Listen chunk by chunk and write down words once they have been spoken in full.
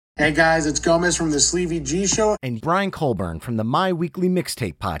Hey guys, it's Gomez from the Sleevey G Show. And Brian Colburn from the My Weekly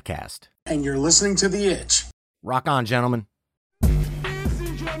Mixtape podcast. And you're listening to The Itch. Rock on, gentlemen. This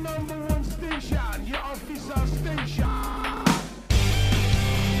is your number one station, your official station.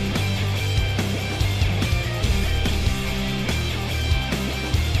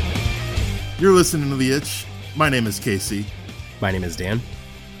 You're listening to The Itch. My name is Casey. My name is Dan.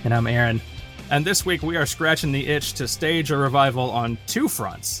 And I'm Aaron. And this week we are scratching the itch to stage a revival on two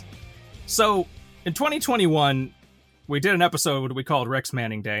fronts. So, in 2021, we did an episode we called Rex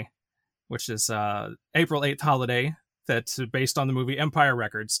Manning Day, which is April 8th holiday that's based on the movie Empire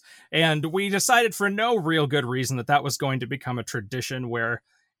Records. And we decided for no real good reason that that was going to become a tradition where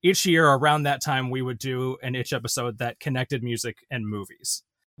each year around that time we would do an Itch episode that connected music and movies.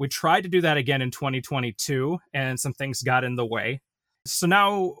 We tried to do that again in 2022, and some things got in the way. So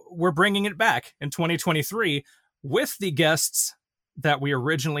now we're bringing it back in 2023 with the guests that we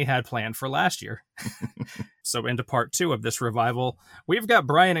originally had planned for last year. So into part two of this revival, we've got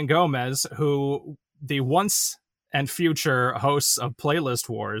Brian and Gomez, who the once and future hosts of Playlist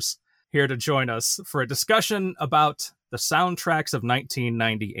Wars, here to join us for a discussion about the soundtracks of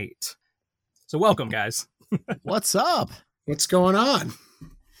 1998. So welcome, guys. What's up? What's going on?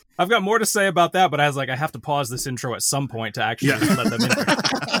 I've got more to say about that, but I was like, I have to pause this intro at some point to actually let them in.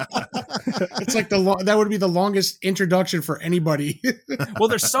 It's like that would be the longest introduction for anybody. Well,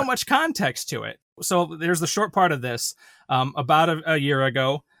 there's so much context to it. So there's the short part of this. About a year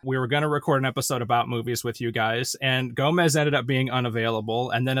ago, we were going to record an episode about movies with you guys, and Gomez ended up being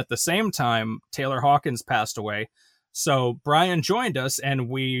unavailable. And then at the same time, Taylor Hawkins passed away. So Brian joined us, and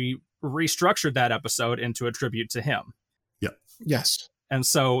we restructured that episode into a tribute to him. Yep. Yes. And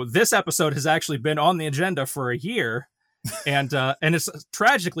so this episode has actually been on the agenda for a year. And it's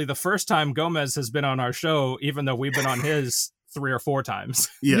tragically the first time Gomez has been on our show, even though we've been on his 3 or 4 times.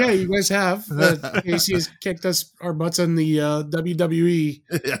 Yeah, you guys have. Casey has kicked our butts in the WWE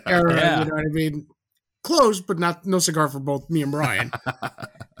era. Yeah. You know what I mean? Close, but no cigar for both me and Brian.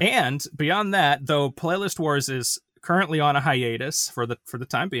 And beyond that, though Playlist Wars is currently on a hiatus for the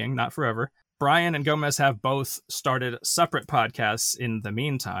time being, not forever, Brian and Gomez have both started separate podcasts in the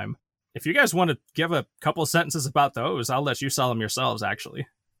meantime. If you guys want to give a couple sentences about those, I'll let you sell them yourselves, actually.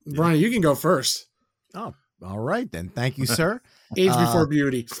 Brian, you can go first. Oh, all right then. Thank you, sir. Age before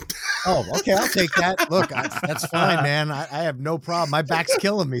beauty. Oh, okay. I'll take that. Look, that's fine, man. I have no problem. My back's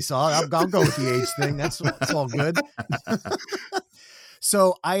killing me, so I'll go with the age thing. That's all good.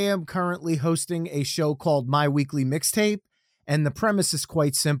 So I am currently hosting a show called My Weekly Mixtape. And the premise is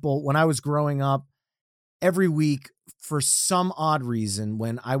quite simple. When I was growing up, every week, for some odd reason,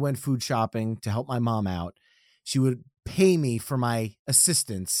 when I went food shopping to help my mom out, she would pay me for my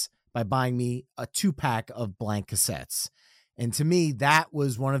assistance by buying me a 2-pack of blank cassettes. And to me, that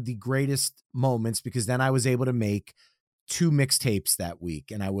was one of the greatest moments, because then I was able to make 2 mixtapes that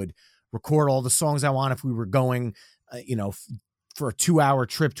week. And I would record all the songs I want. If we were going, for a 2-hour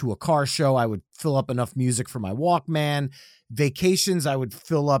trip to a car show, I would fill up enough music for my Walkman. Vacations, I would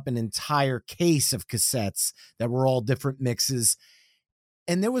fill up an entire case of cassettes that were all different mixes.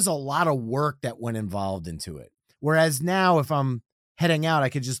 And there was a lot of work that went involved into it. Whereas now, if I'm heading out, I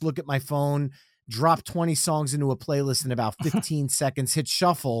could just look at my phone, drop 20 songs into a playlist in about 15 seconds, hit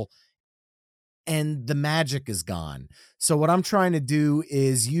shuffle, and the magic is gone. So what I'm trying to do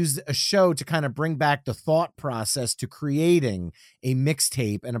is use a show to kind of bring back the thought process to creating a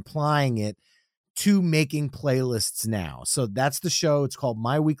mixtape and applying it to making playlists now. So that's the show. It's called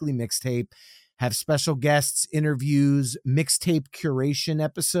My Weekly Mixtape. Have special guests, interviews, mixtape curation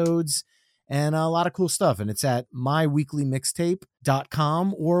episodes, and a lot of cool stuff. And it's at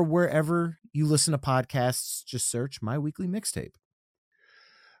myweeklymixtape.com, or wherever you listen to podcasts, just search My Weekly Mixtape.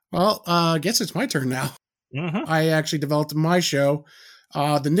 Well, I guess it's my turn now. Mm-hmm. I actually developed my show.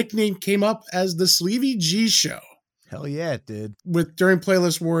 The nickname came up as the Sleevey G Show. Hell yeah, it did. During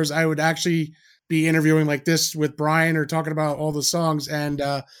Playlist Wars, I would actually be interviewing like this with Brian or talking about all the songs. And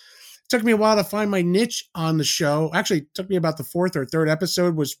it took me a while to find my niche on the show. Actually, it took me about the 4th or 3rd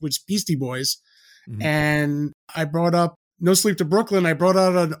episode, was Beastie Boys. Mm-hmm. And I brought up No Sleep to Brooklyn. I brought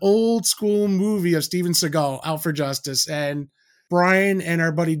out an old school movie of Steven Seagal, Out for Justice. And Brian and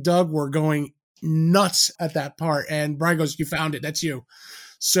our buddy Doug were going nuts at that part. And Brian goes, "You found it. That's you."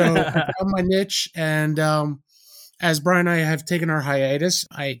 So I found my niche. And as Brian and I have taken our hiatus,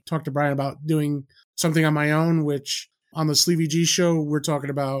 I talked to Brian about doing something on my own, which on the Sleevey G Show, we're talking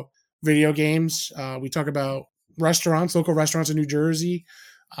about video games. We talk about restaurants, local restaurants in New Jersey.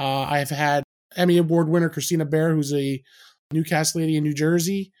 I've had Emmy Award winner Christina Bear, who's a newscast lady in New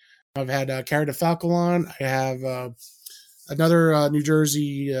Jersey. I've had Cara DeFalco on. I have another New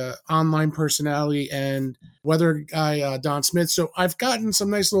Jersey online personality, and weather guy Don Smith. So I've gotten some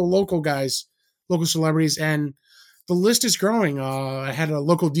nice little local guys, local celebrities, and the list is growing. I had a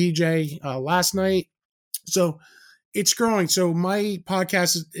local DJ last night, so it's growing. So my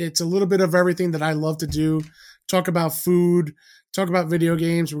podcast, it's a little bit of everything that I love to do. Talk about food, talk about video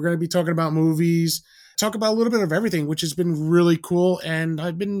games. We're going to be talking about movies, talk about a little bit of everything, which has been really cool. And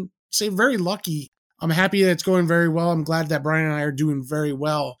I've been, say, very lucky. I'm happy that it's going very well. I'm glad that Brian and I are doing very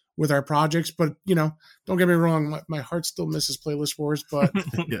well with our projects. But, you know, don't get me wrong, my heart still misses Playlist Wars, but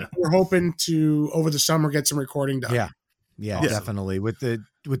Yeah. we're hoping to, over the summer, get some recording done. Yeah, Awesome. definitely. With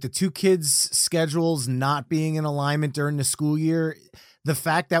the two kids' schedules not being in alignment during the school year, the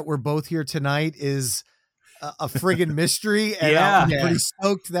fact that we're both here tonight is a friggin' mystery. And I'm pretty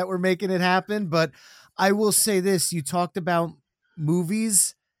stoked that we're making it happen. But I will say this, you talked about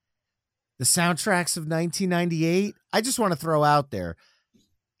movies, the soundtracks of 1998. I just want to throw out there,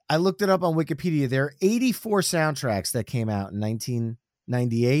 I looked it up on Wikipedia. There are 84 soundtracks that came out in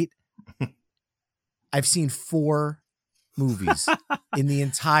 1998. I've seen 4 movies in the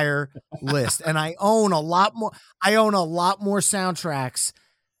entire list, and I own a lot more soundtracks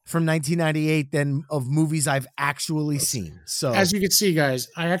from 1998 than of movies I've actually seen. So as you can see, guys,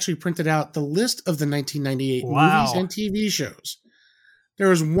 I actually printed out the list of the 1998 Wow. movies and TV shows. There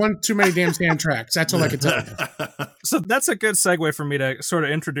was one too many damn soundtracks. That's all I can tell you. So that's a good segue for me to sort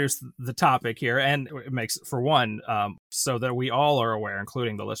of introduce the topic here. And it makes, for one, so that we all are aware,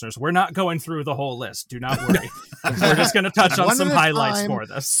 including the listeners, we're not going through the whole list. Do not worry. We're just going to touch on One some at a highlights time, for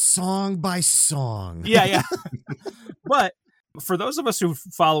this. song by song. Yeah. But for those of us who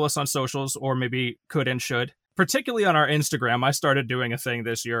follow us on socials, or maybe could and should, particularly on our Instagram, I started doing a thing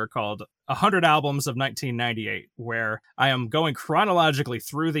this year called 100 Albums of 1998, where I am going chronologically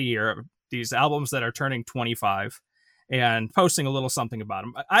through the year, these albums that are turning 25, and posting a little something about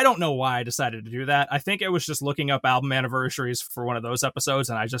them. I don't know why I decided to do that. I think it was just looking up album anniversaries for one of those episodes,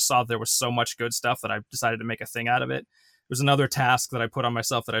 and I just saw there was so much good stuff that I decided to make a thing out of it. It was another task that I put on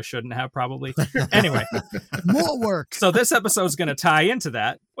myself that I shouldn't have, probably. Anyway. More work. So this episode is going to tie into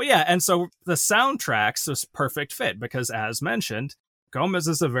that. Well, yeah, and so the soundtracks is perfect fit because, as mentioned, Gomez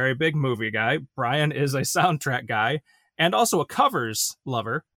is a very big movie guy. Brian is a soundtrack guy and also a covers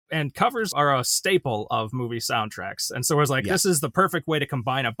lover. And covers are a staple of movie soundtracks. And so I was like, This is the perfect way to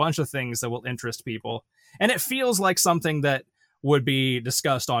combine a bunch of things that will interest people. And it feels like something that would be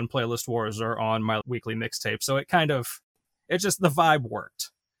discussed on Playlist Wars or on my weekly mixtape. So it's just the vibe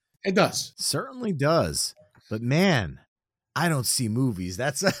worked. It does. Certainly does. But man, I don't see movies.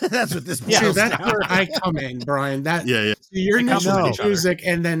 That's what this See, boils that's down. where I come in, Brian. That Yeah. Your They niche complement is each other. music,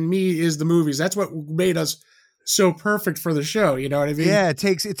 and then me is the movies. That's what made us so perfect for the show. You know what I mean? Yeah, it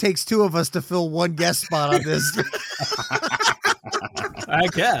takes 2 of us to fill one guest spot on this. I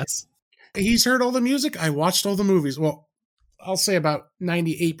guess. He's heard all the music. I watched all the movies. Well, I'll say about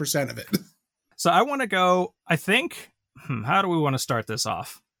 98% of it. So I want to go, I think, how do we want to start this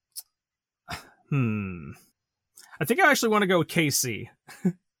off? I think I actually want to go with KC.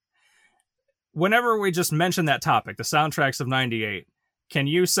 Whenever we just mention that topic, the soundtracks of 98, can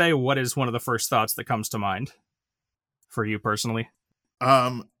you say what is one of the first thoughts that comes to mind for you personally?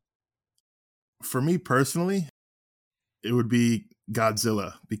 For me personally, it would be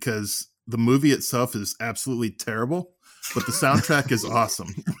Godzilla, because the movie itself is absolutely terrible, but the soundtrack is awesome.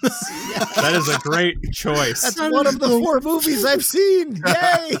 That is a great choice. That's one of the 4 movies I've seen.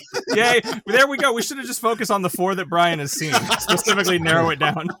 Yay! Yay. There we go. We should have just focused on the 4 that Brian has seen. Specifically narrow it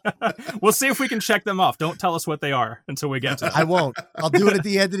down. We'll see if we can check them off. Don't tell us what they are until we get to them. I won't. I'll do it at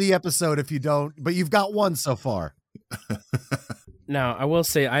the end of the episode if you don't. But you've got 1 so far. Now, I will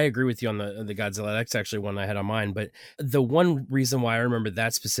say I agree with you on the Godzilla. That's actually one I had on mine. But the one reason why I remember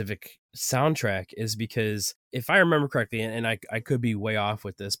that specific soundtrack is because, if I remember correctly, and I could be way off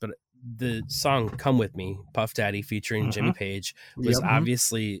with this, but the song "Come With Me," Puff Daddy featuring Jimmy Page, was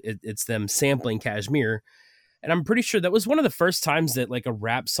obviously it's them sampling Kashmir. And I'm pretty sure that was one of the first times that like a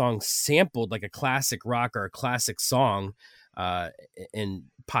rap song sampled like a classic rock or a classic song and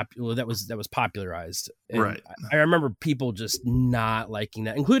popular that was popularized. And Right. I remember people just not liking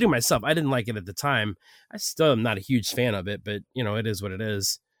that, including myself. I didn't like it at the time. I still am not a huge fan of it, but you know, it is what it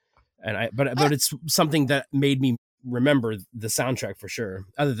is. And but it's something that made me remember the soundtrack for sure,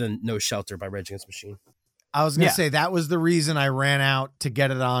 other than No Shelter by Rage Against the Machine. I was going to say that was the reason I ran out to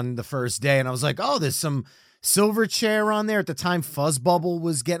get it on the first day. And I was like, oh, there's some Silverchair on there. At the time, Fuzz Bubble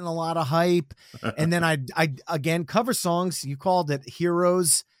was getting a lot of hype. And then I again, cover songs. You called it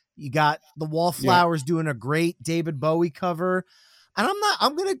Heroes. You got the Wallflowers doing a great David Bowie cover. And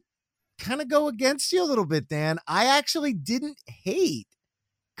I'm going to kind of go against you a little bit, Dan. I actually didn't hate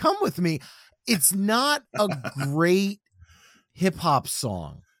Come With Me. It's not a great hip hop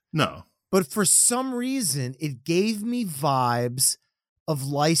song. No. But for some reason, it gave me vibes of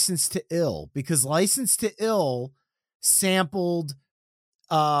License to Ill, because License to Ill sampled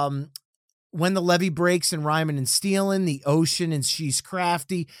When the Levee Breaks and Rhymin' and Stealin', The Ocean and She's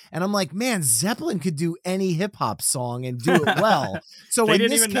Crafty. And I'm like, man, Zeppelin could do any hip hop song and do it well. So when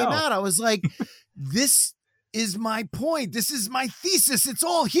this came out, I was like, this is my point. This is my thesis. It's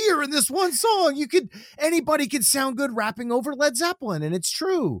all here in this one song. Anybody could sound good rapping over Led Zeppelin, and it's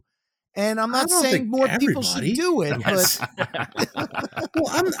true. And I'm not saying more people should do it, Yes. but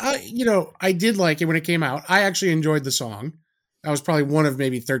well, I did like it when it came out. I actually enjoyed the song. I was probably one of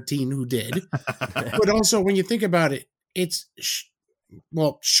maybe 13 who did. But also, when you think about it, it's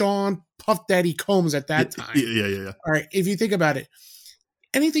Sean Puff Daddy Combs at that time. Yeah. All right, if you think about it,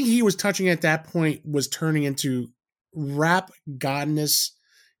 anything he was touching at that point was turning into rap godness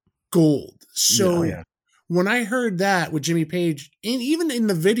gold. So when I heard that with Jimmy Page, and even in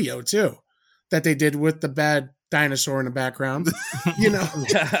the video too, that they did with the bad dinosaur in the background,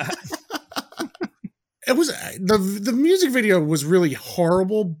 it was the music video was really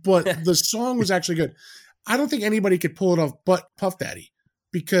horrible, but the song was actually good. I don't think anybody could pull it off but Puff Daddy,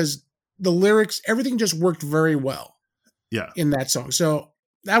 because the lyrics, everything just worked very well. Yeah. In that song. So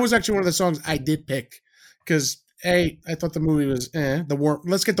that was actually one of the songs I did pick, because I thought the movie was the worm.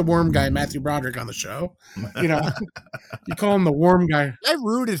 Let's get the worm guy, Matthew Broderick, on the show. You call him the worm guy. I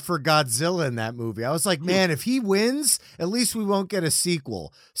rooted for Godzilla in that movie. I was like, man, if he wins, at least we won't get a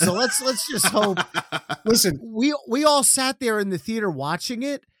sequel. So let's just hope. Listen, we all sat there in the theater watching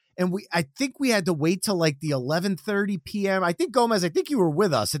it, and I think we had to wait till like the 11:30 p.m. I think Gomez, you were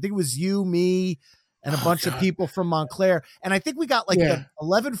with us. I think it was you, me, and a bunch of people from Montclair. And I think we got like the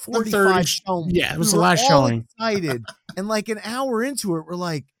 11:45 show. Yeah, it was the last showing. Excited. And like an hour into it, we're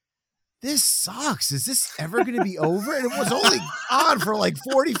like, this sucks. Is this ever going to be over? And it was only on for like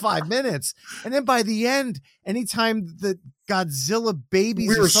 45 minutes. And then by the end, anytime the Godzilla babies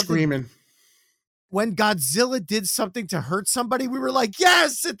we were screaming. When Godzilla did something to hurt somebody, we were like,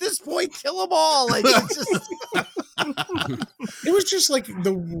 yes, at this point, kill them all. Like, it's just... It was just like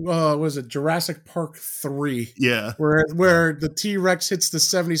was it Jurassic Park 3? Yeah. Where the T-Rex hits the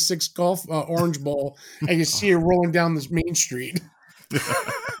 76 golf Orange Bowl and you see it rolling down this main street.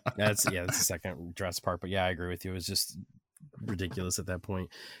 That's the second Jurassic Park, but yeah, I agree with you. It was just ridiculous at that point.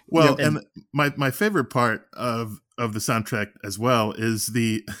 Well, and my favorite part of the soundtrack as well is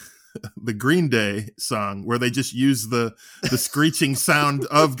the Green Day song, where they just use the screeching sound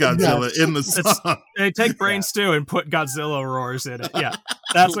of Godzilla in the song. They take Brain Stew and put Godzilla roars in it. Yeah,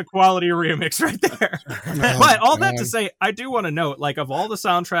 that's a quality remix right there. But all that to say, I do want to note, like, of all the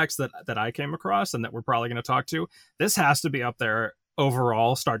soundtracks that I came across and that we're probably going to talk to, this has to be up there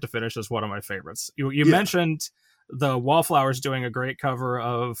overall, start to finish, as one of my favorites. You mentioned the Wallflowers doing a great cover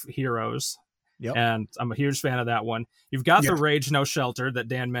of Heroes. Yep. And I'm a huge fan of that one. You've got the Rage No Shelter that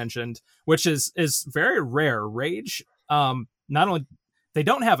Dan mentioned, which is very rare. Rage, not only, they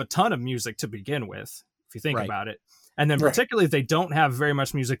don't have a ton of music to begin with, if you think about it. And then particularly, they don't have very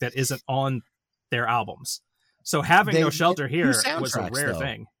much music that isn't on their albums. So having No Shelter here was a rare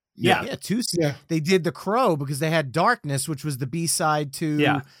thing. Yeah. They did The Crow because they had Darkness, which was the B-side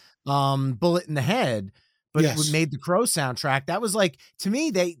to Bullet in the Head. But it made the Crow soundtrack. That was like, to me,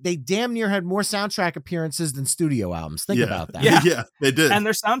 they damn near had more soundtrack appearances than studio albums. Think about that. Yeah, they did. And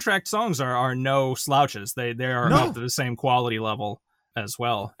their soundtrack songs are no slouches. They are up to the same quality level as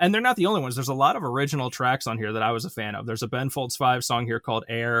well. And they're not the only ones. There's a lot of original tracks on here that I was a fan of. There's a Ben Folds 5 song here called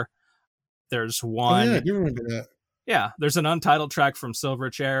Air. There's one. Oh, yeah, you remember that. Yeah, there's an untitled track from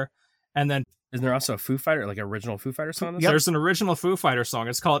Silverchair. And then isn't there also a Foo Fighter, like original Foo Fighter song? Yep. There's an original Foo Fighter song.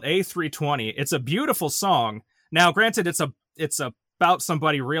 It's called A320. It's a beautiful song. Now, granted, it's about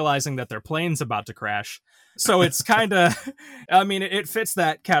somebody realizing that their plane's about to crash. So it's kind of, I mean, it fits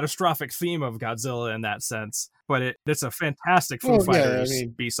that catastrophic theme of Godzilla in that sense. But it's a fantastic Foo Fighters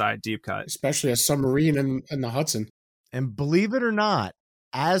B-side deep cut. Especially a submarine in the Hudson. And believe it or not,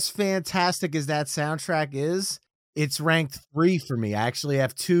 as fantastic as that soundtrack is, it's ranked 3 for me. I actually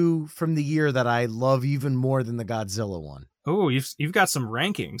have 2 from the year that I love even more than the Godzilla one. Oh, you've got some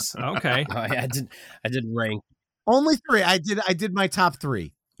rankings. Okay. I did rank only 3. I did my top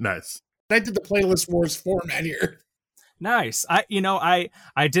 3. Nice. I did the playlist wars format here. Nice. I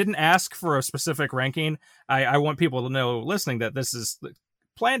didn't ask for a specific ranking. I want people to know listening that this is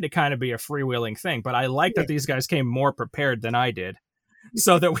planned to kind of be a freewheeling thing, but I like that these guys came more prepared than I did.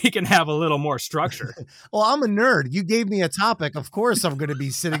 so that we can have a little more structure. Well, I'm a nerd. You gave me a topic. Of course, I'm going to be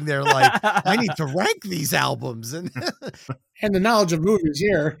sitting there like, I need to rank these albums. And And the knowledge of movies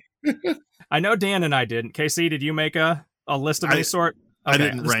here. I know Dan and I didn't. Casey, did you make a list of any sort? I Okay.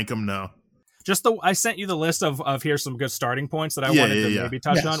 didn't rank them, no. Just I sent you the list of here's some good starting points that I Yeah, wanted yeah, to yeah. maybe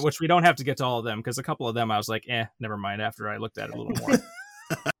touch Yes. on, which we don't have to get to all of them because a couple of them I was like, never mind after I looked at it a little more.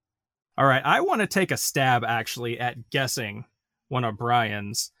 All right, I want to take a stab actually at guessing one of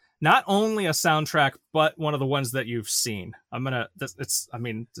Brian's, not only a soundtrack, but one of the ones that you've seen.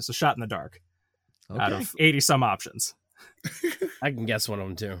 It's a shot in the dark out of 80 some options. I can guess one of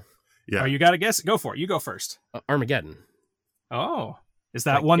them too. Yeah. Oh, you got to guess? Go for it. You go first. Armageddon. Oh, is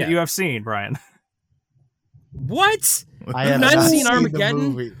that one that you have seen, Brian? What? I You've have not seen the Armageddon?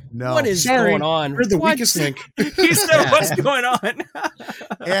 movie. No. What is Sorry, going on? We're the What? weakest link. He said, "What's going on?"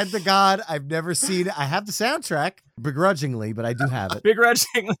 And to God, I've never seen it. I have the soundtrack begrudgingly, but I do have it.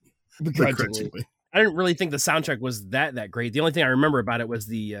 Begrudgingly. Begrudgingly. I didn't really think the soundtrack was that great. The only thing I remember about it was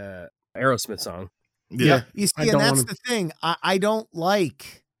the Aerosmith song. Yeah. You see, I and don't that's wanna- the thing. I don't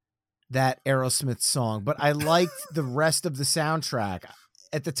like that Aerosmith song, but I liked the rest of the soundtrack.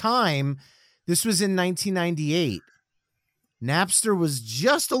 At the time, this was in 1998. Napster was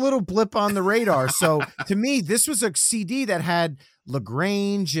just a little blip on the radar. So to me, this was a CD that had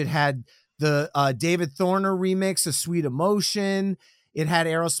LaGrange. It had the David Thorner remix of Sweet Emotion. It had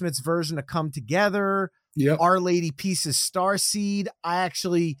Aerosmith's version of Come Together. Yep. Our Lady Peace's Starseed. I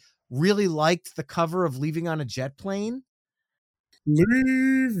actually really liked the cover of Leaving on a Jet Plane.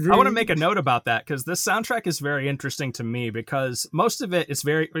 I want to make a note about that because this soundtrack is very interesting to me because most of it is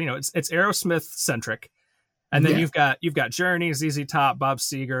very, it's Aerosmith centric, and then Yeah. you've got Journey, ZZ Top, Bob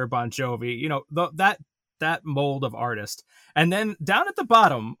Seger, Bon Jovi, that mold of artist, and then down at the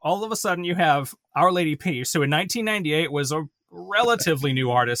bottom, all of a sudden you have Our Lady Peace, who in 1998 was a relatively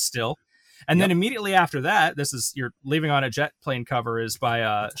new artist still, and then immediately after that, this is your Leaving on a Jet Plane cover is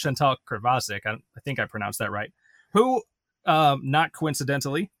by Chantal Kravacic. I think I pronounced that right. Who not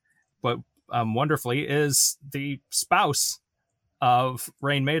coincidentally, but wonderfully, is the spouse of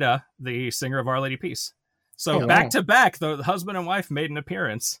Rain Maida, the singer of Our Lady Peace. So back to back, the husband and wife made an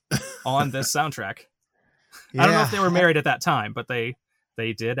appearance on this soundtrack. I don't know if they were married at that time, but they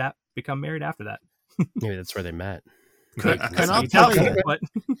did become married after that. Maybe that's where they met. And I'll tell you, But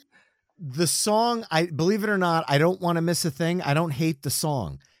the song, I believe it or not, I don't want to miss a thing. I don't hate the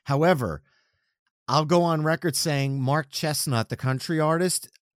song. However, I'll go on record saying Mark Chestnut, the country artist,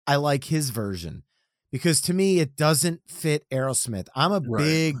 I like his version because to me, it doesn't fit Aerosmith. I'm a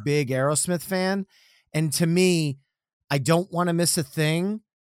big Aerosmith fan. And to me, I don't want to miss a thing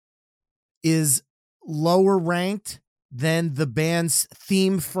is lower ranked than the band's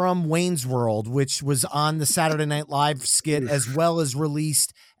theme from Wayne's World, which was on the Saturday Night Live skit, as well as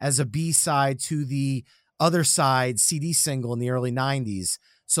released as a B-side to the Other Side CD single in the early 90s.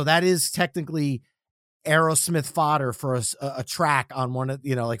 So that is technically Aerosmith fodder for a track on one of,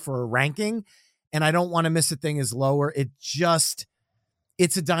 like for a ranking. And I don't want to miss a thing is lower.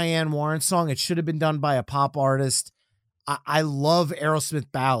 It's a Diane Warren song. It should have been done by a pop artist. I love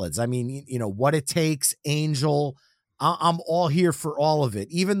Aerosmith ballads. I mean, What It Takes, Angel. I'm all here for all of it.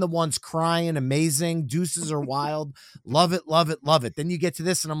 Even the ones crying, amazing. Deuces Are Wild. Love it, love it, love it. Then you get to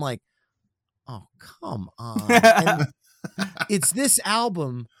this and I'm like, oh, come on. And it's this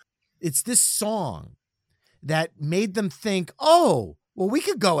album. It's this song that made them think, oh, well, we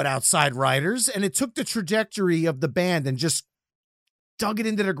could go at Outside Riders. And it took the trajectory of the band and just dug it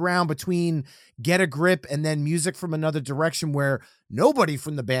into the ground between Get a Grip and then Music from Another Direction, where nobody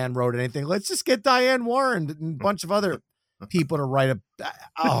from the band wrote anything. Let's just get Diane Warren and a bunch of other people to write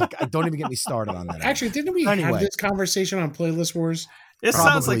don't even get me started on that. Actually, didn't we have this conversation on Playlist Wars? This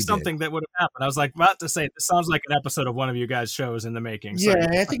sounds like Probably something that would have happened. I was like about to say, this sounds like an episode of one of you guys' shows in the making. So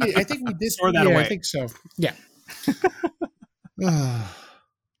Yeah, I think we did. Store that away. I think so. Yeah.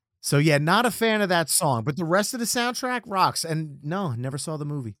 So yeah, not a fan of that song, but the rest of the soundtrack rocks. And no, never saw the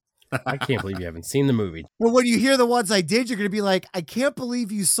movie. I can't believe you haven't seen the movie. Well, when you hear the ones I did, you're going to be like, I can't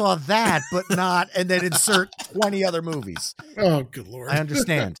believe you saw that, but not, and then insert 20 other movies. Oh, good Lord. I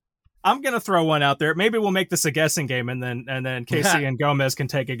understand. I'm gonna throw one out there. Maybe we'll make this a guessing game, and then Casey and Gomez can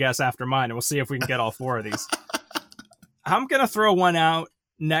take a guess after mine, and we'll see if we can get all four of these. I'm gonna throw one out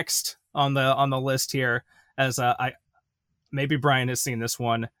next on the list here, as maybe Brian has seen this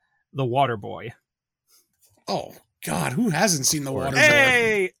one, The Waterboy. Oh God, who hasn't seen The Waterboy?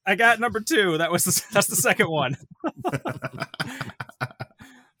 Hey, I got number 2. That's the second one.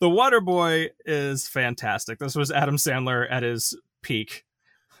 The Waterboy is fantastic. This was Adam Sandler at his peak.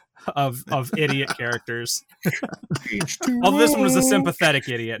 of idiot characters. Although this one was a sympathetic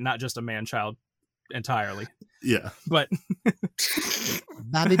idiot, not just a man-child entirely. Yeah. But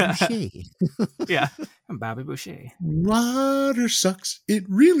Bobby Boucher. yeah, I'm Bobby Boucher. Water sucks. It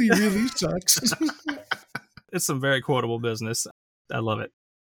really, really sucks. It's some very quotable business. I love it.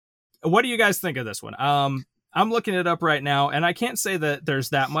 What do you guys think of this one? I'm looking it up right now, and I can't say that there's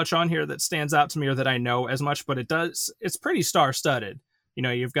that much on here that stands out to me or that I know as much, but it's pretty star-studded. You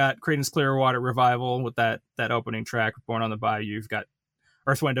know, you've got Creedence Clearwater Revival with that opening track, Born on the Bayou. You've got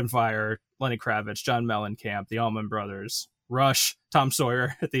Earth, Wind & Fire, Lenny Kravitz, John Mellencamp, the Allman Brothers, Rush, Tom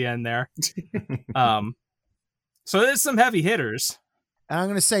Sawyer at the end there. So there's some heavy hitters. And I'm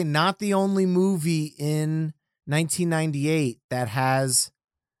going to say not the only movie in 1998 that has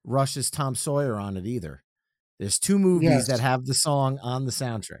Rush's Tom Sawyer on it either. There's two movies that have the song on the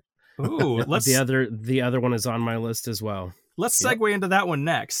soundtrack. Ooh, the other one is on my list as well. Let's segue into that one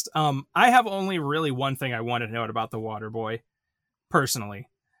next. I have only really one thing I wanted to note about The Waterboy, personally,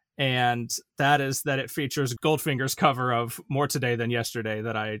 and that is that it features Goldfinger's cover of More Today Than Yesterday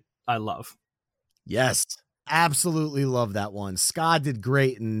that I love. Yes, absolutely love that one. Ska did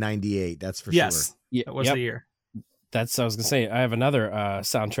great in 98, that's for sure. Yeah, that was the year. That's I was gonna say. I have another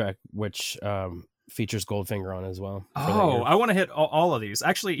soundtrack which features Goldfinger on as well. Oh, I want to hit all of these.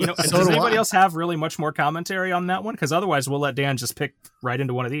 Actually, you know, So does do anybody I. else have really much more commentary on that one? Because otherwise, we'll let Dan just pick right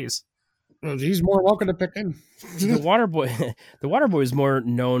into one of these. He's more welcome to pick in. The Waterboy is more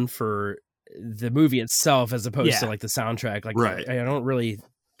known for the movie itself as opposed to like the soundtrack. Like, Right. I don't really.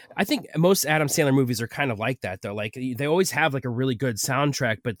 I think most Adam Sandler movies are kind of like that, though. Like, they always have like a really good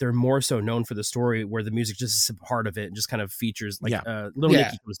soundtrack, but they're more so known for the story, where the music just is a part of it and just kind of features. Like, Little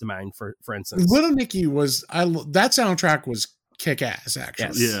Nicky comes to mind, for instance. Little Nicky was that soundtrack was kick ass,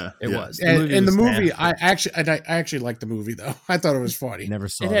 actually. Yes, Yeah, it yeah. was. And the movie, fantastic. I actually liked the movie though. I thought it was funny. Never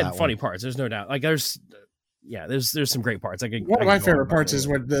saw It that had funny one. parts. There's no doubt. Like, there's some great parts. One of my favorite parts is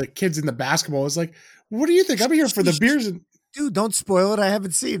when the kids in the basketball is like, "What do you think? I'm here for the beers." And Dude, don't spoil it. I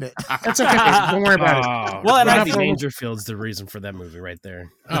haven't seen it. that's okay. Don't worry about it. Well, and I Rodney think Dangerfield's the reason for that movie right there.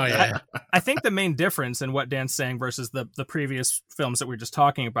 Oh yeah. I think the main difference in what Dan's saying versus the previous films that we were just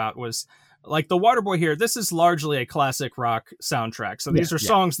talking about was, like, The Waterboy here, this is largely a classic rock soundtrack. So these are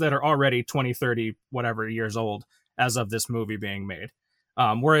songs that are already 20, 30, whatever years old as of this movie being made.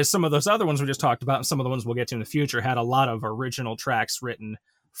 Whereas some of those other ones we just talked about, and some of the ones we'll get to in the future, had a lot of original tracks written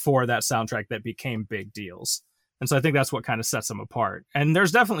for that soundtrack that became big deals. And so I think that's what kind of sets them apart. And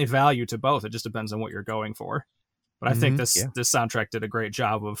there's definitely value to both. It just depends on what you're going for. But I think this soundtrack did a great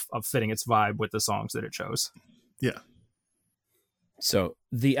job of fitting its vibe with the songs that it chose. Yeah. So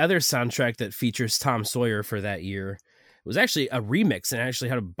the other soundtrack that features Tom Sawyer for that year was actually a remix, and it actually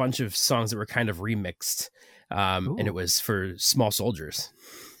had a bunch of songs that were kind of remixed. And it was for Small Soldiers.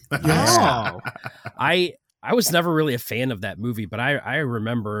 Oh, I was never really a fan of that movie, but I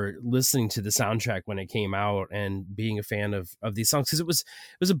remember listening to the soundtrack when it came out and being a fan of these songs, because it was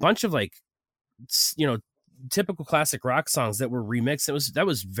a bunch of, like, you know, typical classic rock songs that were remixed. That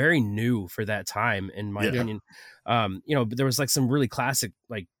was very new for that time, in my opinion. You know, but there was like some really classic,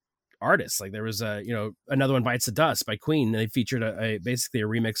 like, artists. Like, there was another one, Bites the Dust by Queen. They featured basically a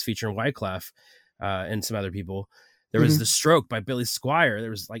remix featuring Wyclef and some other people. There was The Stroke by Billy Squier. There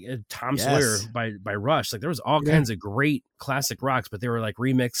was like Tom Sawyer by Rush. Like, there was all kinds of great classic rocks, but they were like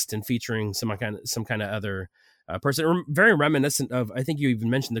remixed and featuring some kind of other person. Very reminiscent of, I think you even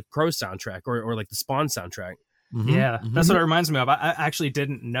mentioned the Crow soundtrack or like the Spawn soundtrack. Yeah, that's what it reminds me of. I actually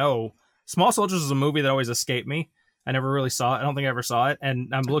didn't know. Small Soldiers is a movie that always escaped me. I never really saw it. I don't think I ever saw it.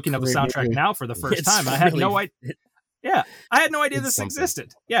 And I'm looking up the soundtrack now for the first time. I had no idea. Yeah, I had no idea this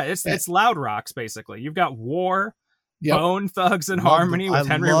existed. Yeah, it's loud rocks, basically. You've got War, Bone Thugs and Harmony with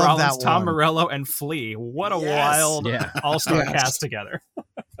Henry Rollins, Tom Morello, and Flea. What a wild all-star cast together.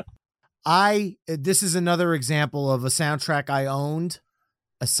 This is another example of a soundtrack I owned,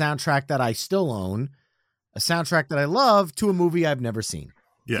 a soundtrack that I still own, a soundtrack that I love, to a movie I've never seen.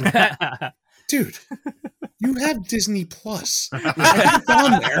 Yeah. Dude, you have Disney Plus. It's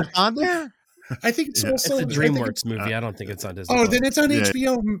on there. On there? I think it's also It's a DreamWorks movie. I don't think it's on Disney. Oh, then it's on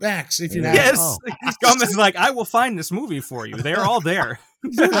HBO Max if you have Yes. it. Gum is like, I will find this movie for you. They're all there.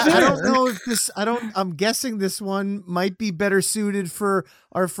 I don't know if I'm guessing this one might be better suited for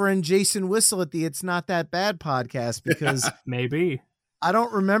our friend Jason Whistle at the It's Not That Bad podcast, because Maybe. I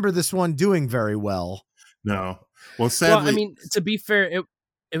don't remember this one doing very well. No. Well, sadly, Well, I mean, to be fair,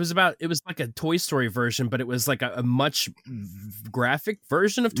 It was like a Toy Story version, but it was like a much graphic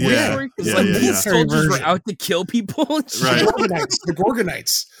version of Toy Story. Because these soldiers were out to kill people. Right. The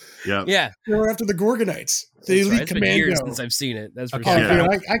Gorgonites. Yeah. They were after the Gorgonites. The elite It's commando. been years since I've seen it. That's for Oh,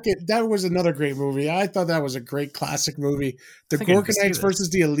 sure. dude, that was another great movie. I thought that was a great classic movie. The Gorgonites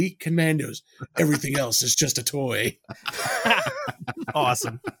versus the elite commandos. Everything else is just a toy.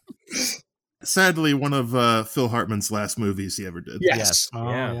 Awesome. Sadly, one of Phil Hartman's last movies he ever did. Yes.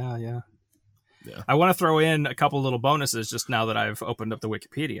 Oh, Yeah. yeah. Yeah. I want to throw in a couple little bonuses just now that I've opened up the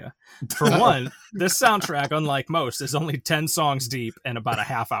Wikipedia. For one, this soundtrack, unlike most, is only 10 songs deep and about a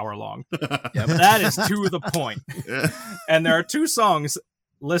half hour long. That is to the point. And there are 2 songs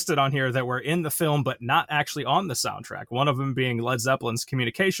listed on here that were in the film but not actually on the soundtrack. One of them being Led Zeppelin's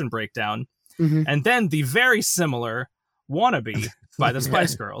Communication Breakdown, and then the very similar Wannabe by the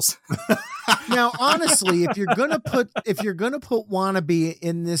Spice Girls. Now, honestly, if you're gonna put Wannabe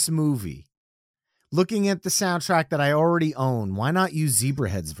in this movie, looking at the soundtrack that I already own, why not use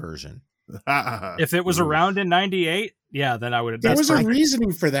Zebrahead's version? If it was around in 98, yeah, then I would. There was a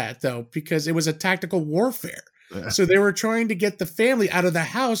reasoning for that, though, because it was a tactical warfare. So they were trying to get the family out of the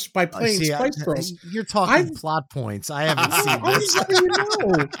house by playing Spice Girls. You're talking plot points. I haven't seen this. I don't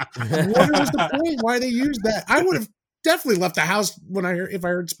know. What was the point? Why they used that? I would have definitely left the house if I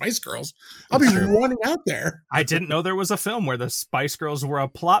heard Spice Girls. I'll be running out there. I didn't know there was a film where the Spice Girls were a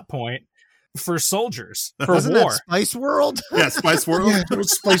plot point for soldiers for Wasn't war. That Spice World? Yeah, Spice World. Yeah, it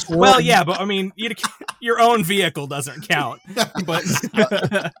was Spice World. Well, yeah, but I mean, your own vehicle doesn't count. But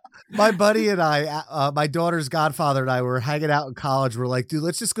my buddy and I, my daughter's godfather and I were hanging out in college. We're like, dude,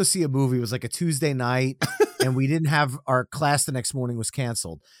 let's just go see a movie. It was like a Tuesday night, and we didn't have our class the next morning was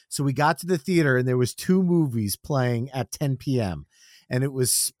canceled. So we got to the theater, and there was 2 movies playing at 10 p.m. And it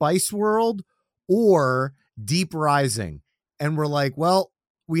was Spice World or Deep Rising. And we're like, well,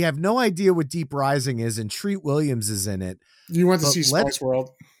 we have no idea what Deep Rising is, and Treat Williams is in it. You went to see Spice World?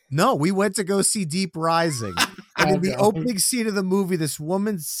 No, we went to go see Deep Rising. And in the opening scene of the movie, this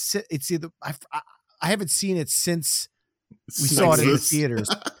woman, it's either I haven't seen it since we saw it in the theaters.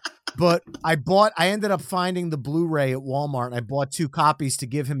 But I ended up finding the Blu-ray at Walmart, and I bought 2 copies to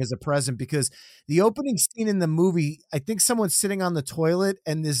give him as a present because the opening scene in the movie, I think someone's sitting on the toilet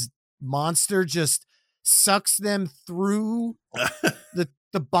and this monster just sucks them through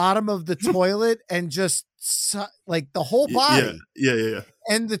the bottom of the toilet and just like the whole body. Yeah.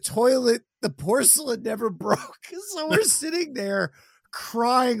 And the toilet, the porcelain never broke. So we're sitting there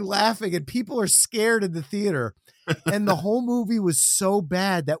crying, laughing, and people are scared in the theater. And the whole movie was so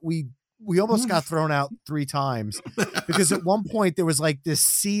bad that we almost got thrown out 3 times because at one point there was like this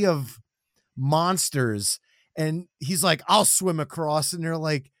sea of monsters and he's like, I'll swim across. And they're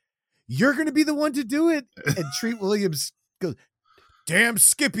like, you're going to be the one to do it. And Treat Williams goes, damn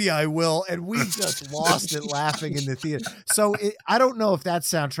Skippy, I will. And we just lost it laughing in the theater. So I don't know if that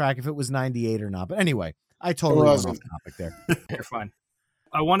soundtrack, if it was 98 or not. But anyway, I totally went off topic there. You're fine.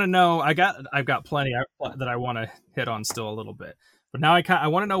 I want to know, I've got plenty that I want to hit on still a little bit. But now I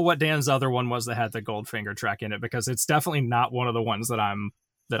want to know what Dan's other one was that had the Goldfinger track in it, because it's definitely not one of the ones that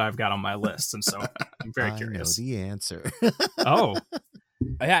I've got on my list. And so I'm very curious. I know the answer. Oh.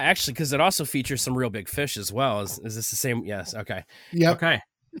 Yeah, actually, because it also features some Real Big Fish as well. Is this the same? Yes. Okay. Yep. Okay.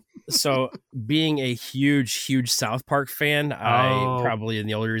 So, being a huge South Park fan, I probably, and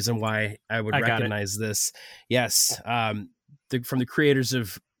the only reason why I would recognize this, yes, from the creators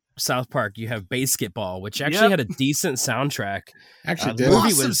of South Park, you have Basketball, which actually had a decent soundtrack. Actually, the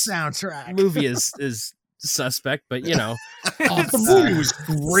movie was soundtrack. Movie is suspect, but you know, the movie was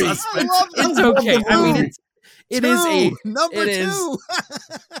great. It's okay. I mean, it is a number 2.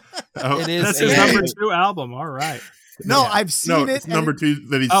 It is. That's his number 2 album. All right. No, I've seen it. It's number 2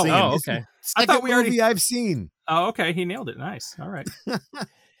 that he's seen. Oh, okay. I thought we already. I've seen. Oh, okay. He nailed it. Nice. All right.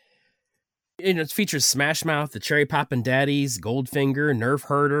 It features Smash Mouth, the Cherry Poppin' Daddies, Goldfinger, Nerf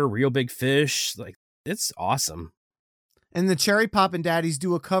Herder, Real Big Fish. Like, it's awesome. And the Cherry Poppin' Daddies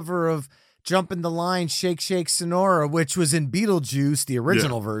do a cover of Jumpin' the Line, Shake Shake Sonora, which was in Beetlejuice, the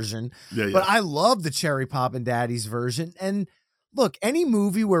original version. Yeah. But I love the Cherry Poppin' Daddies version. And look, any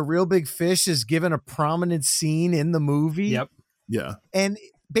movie where Real Big Fish is given a prominent scene in the movie. Yep. Yeah. And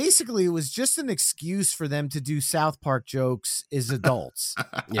basically, it was just an excuse for them to do South Park jokes as adults.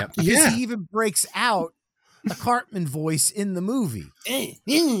 Yep. Because he even breaks out a Cartman voice in the movie. Hey,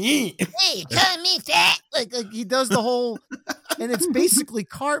 call me fat. Like he does the whole, and it's basically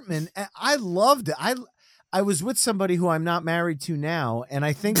Cartman. And I loved it. I was with somebody who I'm not married to now, and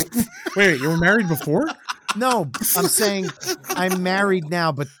I think. Wait, you were married before? No, I'm saying I'm married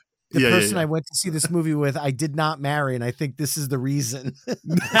now, but the person I went to see this movie with, I did not marry, and I think this is the reason.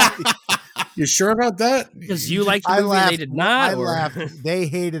 You sure about that? Because you liked the movie, they did not. I laughed. They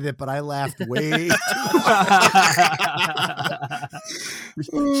hated it, but I laughed way too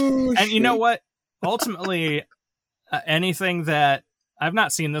Oh, And you know what? Ultimately, anything that I've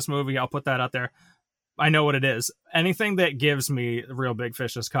not seen this movie, I'll put that out there. I know what it is. Anything that gives me Real Big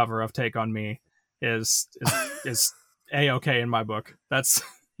Fish's cover of "Take on Me" is A-okay in my book. That's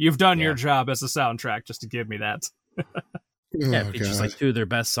you've done your job as a soundtrack just to give me that. Yeah, it features like two of their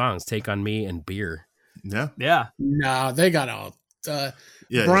best songs, "Take on Me" and "Beer." Yeah. No, they got all.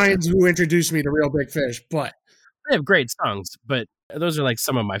 Brian's who introduced me to Real Big Fish, but They have great songs, but those are like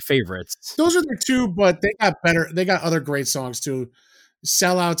some of my favorites. those are the two. But they got better. They got other great songs too.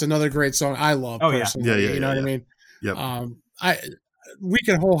 "Sellout's" another great song I love personally. You know what I mean? Yep. We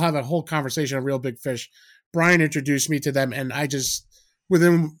could have a whole conversation on Real Big Fish. Brian introduced me to them, and I just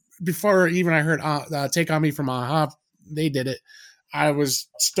before even I heard "Take on Me" from AHA, they did it. I was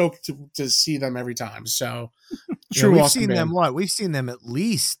stoked to see them every time. So true. We've awesome seen band. them. We've seen them at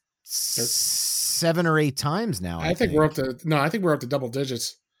least 7 or 8 times now. I think we're up to double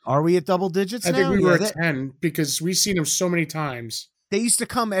digits. Are we at double digits I now? think we were at 10 because we've seen them so many times. They used to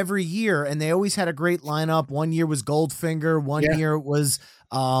come every year, and they always had a great lineup. One year was Goldfinger. One year it was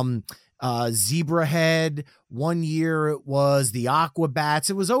Zebrahead. One year it was the Aquabats.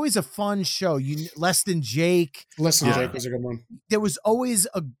 It was always a fun show. Less Than Jake. Less Than Jake was a good one. There was always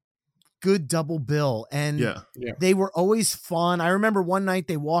a good double bill, and they were always fun. I remember one night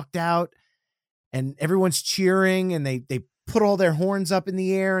they walked out, and everyone's cheering, and they put all their horns up in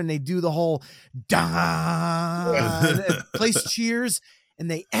the air, and they do the whole and place cheers, and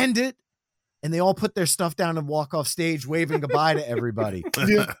they end it, and they all put their stuff down and walk off stage waving goodbye to everybody.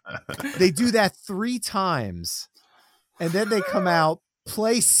 They do that 3 times, and then they come out,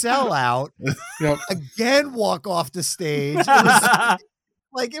 play Sellout, again walk off the stage.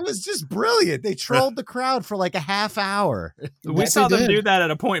 It was just brilliant. They trolled the crowd for like a half hour. We saw them do that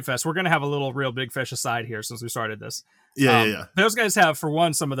at a Point Fest. We're going to have a little Real Big Fish aside here since we started this. Yeah. Those guys have, for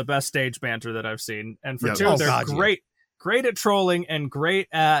one, some of the best stage banter that I've seen. And for two, they're great at trolling and great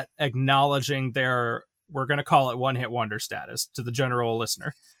at acknowledging their, we're going to call it one-hit wonder status to the general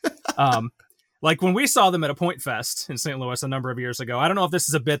listener. Like when we saw them at a Point Fest in St. Louis a number of years ago, I don't know if this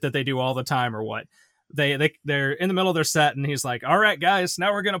is a bit that they do all the time or what. They're in the middle of their set, and he's like, all right, guys,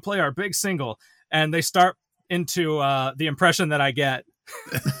 now we're going to play our big single. And they start into the impression that I get.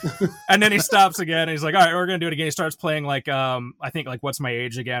 And then he stops again, and he's like, all right, we're going to do it again. He starts playing like, I think like What's My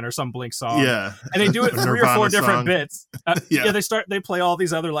Age Again or some Blink song. Yeah. And they do it 3 or 4 different song. bits. They play all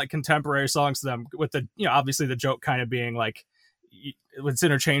these other like contemporary songs to them with the, obviously the joke kind of being like, it's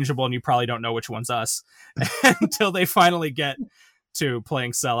interchangeable and you probably don't know which one's us until they finally get to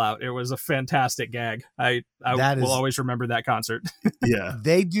playing Sellout. It was a fantastic gag. I will always remember that concert. Yeah.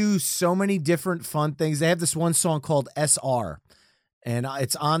 They do so many different fun things. They have this one song called SR, and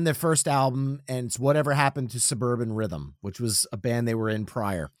it's on their first album, and it's Whatever Happened to Suburban Rhythm, which was a band they were in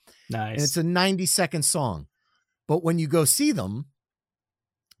prior. Nice. And it's a 90-second song. But when you go see them,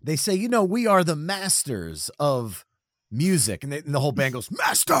 they say, we are the masters of music. And the whole band goes,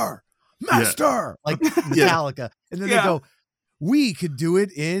 master, like Metallica. And then they go, we could do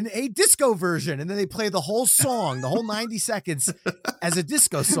it in a disco version. And then they play the whole song, the whole 90 seconds as a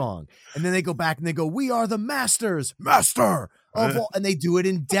disco song. And then they go back and they go, we are the master of all. And they do it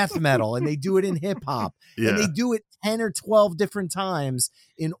in death metal, and they do it in hip hop. And they do it 10 or 12 different times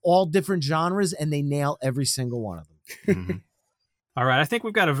in all different genres, and they nail every single one of them. Mm-hmm. All right. I think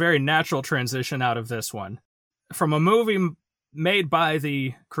we've got a very natural transition out of this one. From a movie made by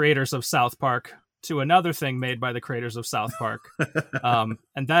the creators of South Park to another thing made by the creators of South Park.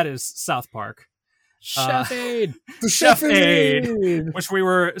 And that is South Park. Chef Aid. Chef Aid, which we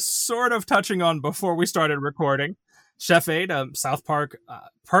were sort of touching on before we started recording. Chef Aid, South Park.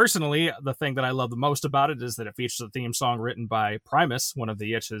 Personally, the thing that I love the most about it is that it features a theme song written by Primus, one of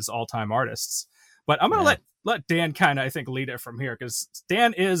the Itch's all-time artists. But I'm going to let Dan kind of, I think, lead it from here, because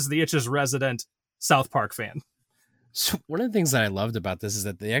Dan is the Itch's resident South Park fan. So one of the things that I loved about this is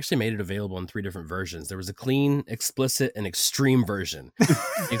that they actually made it available in 3 different versions. There was a clean, explicit, and extreme version.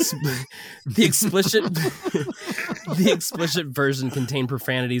 The explicit version contained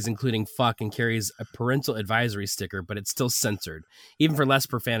profanities, including fuck, and carries a parental advisory sticker, but it's still censored, even for less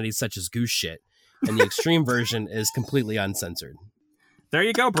profanities such as goose shit. And the extreme version is completely uncensored. There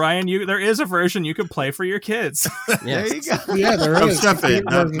you go, Brian. There is a version you can play for your kids. There you go. Yeah, there Of is. Chef Aid,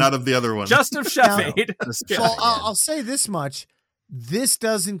 not of the other one. Just of Chef Aid. So I'll say this much. This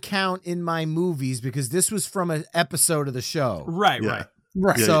doesn't count in my movies because this was from an episode of the show. Right.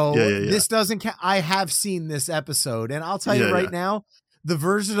 Right. So Yeah. this doesn't count. I have seen this episode, and I'll tell you right now, the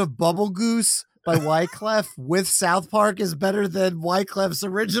version of Bubble Goose by Wyclef with South Park is better than Wyclef's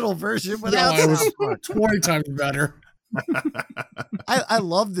original version without it was South Park. 20 times better. I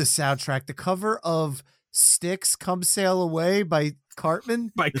love this soundtrack. The cover of Styx, Come Sail Away by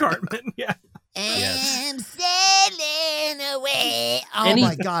Cartman. By Cartman, yeah. And sailing away. Oh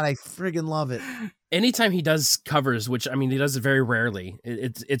my God, I friggin' love it. Anytime he does covers, which I mean, he does it very rarely,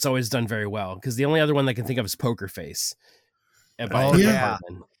 it's always done very well. Because the only other one I can think of is Poker Face. Oh, yeah.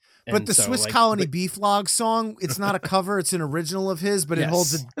 Cartman. But the Swiss Colony Beef Log song, it's not a cover, it's an original of his, but it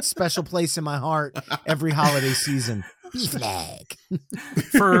holds a special place in my heart every holiday season. Beef Log.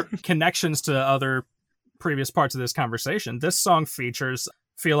 For connections to other previous parts of this conversation, this song features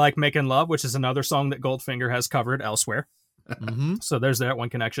Feel Like Making Love, which is another song that Goldfinger has covered elsewhere. Mm-hmm. So there's that one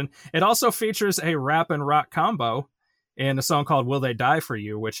connection. It also features a rap and rock combo in a song called Will They Die For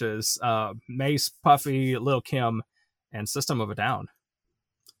You, which is Mace, Puffy, Lil' Kim, and System of a Down.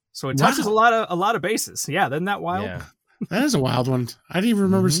 So it touches a lot of bases. Yeah, isn't that wild? Yeah. That is a wild one. I didn't even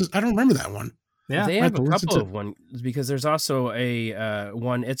remember. I don't remember that one. Yeah, they have a couple of ones because there's also a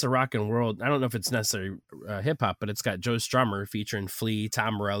one. It's a Rockin' World. I don't know if it's necessarily hip hop, but it's got Joe Strummer featuring Flea,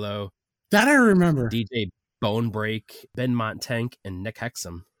 Tom Morello. That I remember. DJ Bone Break, Ben Montank, and Nick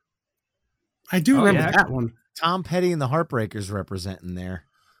Hexum. I do remember that one. Tom Petty and the Heartbreakers representing there.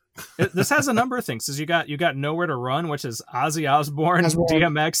 This has a number of things. Because you got Nowhere to Run, which is Ozzy Osbourne,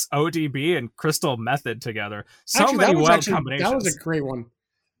 DMX, ODB, and Crystal Method together. Many wild combinations. That was a great one.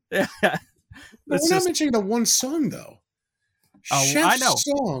 Yeah. But we're not mentioning the one song, though. Oh, Chef's I know.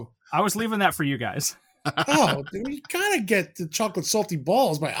 Song. I was leaving that for you guys. Oh, we gotta get the Chocolate Salty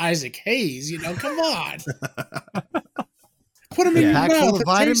Balls by Isaac Hayes. Come on. Put them in your Pack mouth. full of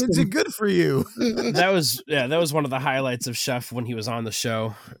vitamins and good for you. That was one of the highlights of Chef when he was on the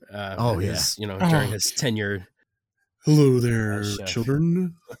show. During his tenure. Hello there,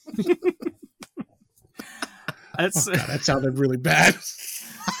 children. That sounded really bad.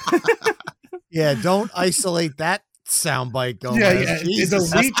 Yeah, don't isolate that soundbite going. Yeah. Delete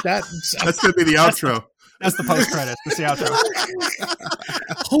that. That's going to be the outro. That's the post credits. That's the outro.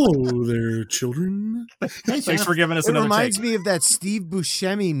 Hello there, children. Thanks for giving us another take. It reminds me of that Steve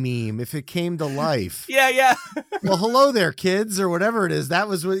Buscemi meme, if it came to life. Yeah. Well, hello there, kids, or whatever it is. That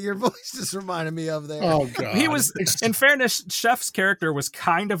was what your voice just reminded me of there. Oh, God. He was, in fairness, Chef's character was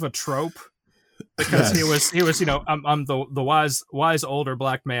kind of a trope. Because he was, I'm the wise older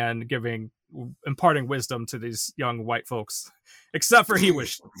black man imparting wisdom to these young white folks. Except for he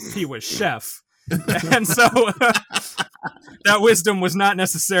was Chef, and so that wisdom was not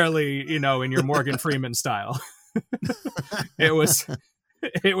necessarily in your Morgan Freeman style. It was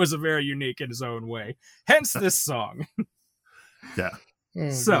a very unique in his own way. Hence this song. Yeah.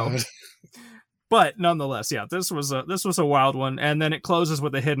 Oh, so. God. But nonetheless, yeah, this was a wild one, and then it closes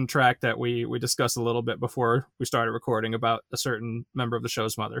with a hidden track that we discussed a little bit before we started recording about a certain member of the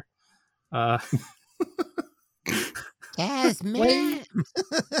show's mother. Jasmine.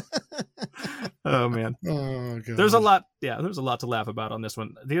 Oh man, oh, God. there's a lot to laugh about on this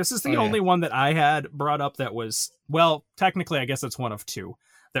one. This is the only one that I had brought up that was, well, technically, I guess it's one of two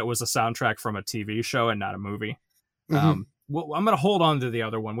that was a soundtrack from a TV show and not a movie. Mm-hmm. Well, I'm going to hold on to the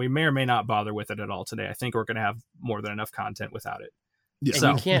other one. We may or may not bother with it at all today. I think we're going to have more than enough content without it. Yeah.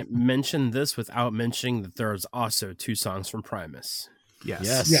 And you can't mention this without mentioning that there's also 2 songs from Primus.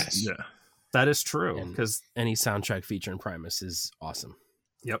 Yes. Yeah. That is true. Because any soundtrack featuring Primus is awesome.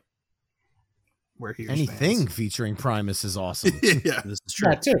 Yep. We're huge Anything fans. featuring Primus is awesome. Yeah. This is true.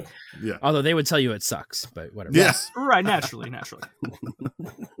 That too. Yeah. Although they would tell you it sucks, but whatever. Yes. Right. Naturally.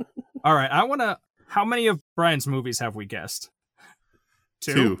 All right. How many of Brian's movies have we guessed?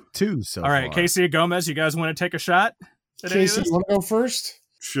 Two. So all right, far. Casey and Gomez, you guys want to take a shot at any of Casey, this? you want to go first?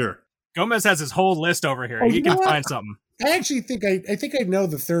 Sure. Gomez has his whole list over here. Oh, He you can know what? find something. I actually think I think I know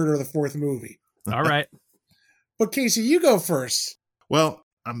the third or the fourth movie. All right. But Casey, you go first. Well,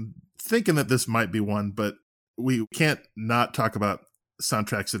 I'm thinking that this might be one, but we can't not talk about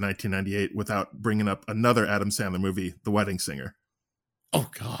soundtracks in 1998 without bringing up another Adam Sandler movie, The Wedding Singer. Oh,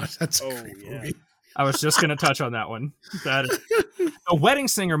 God. That's a great movie. I was just going to touch on that one. That is, A Wedding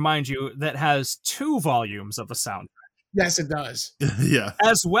Singer, mind you, that has 2 volumes of a soundtrack. Yes, it does. Yeah.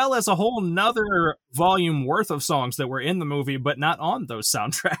 As well as a whole nother volume worth of songs that were in the movie, but not on those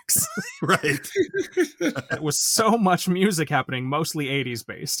soundtracks. Right. It was so much music happening, mostly 80s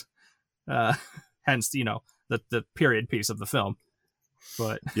based. Hence, the period piece of the film.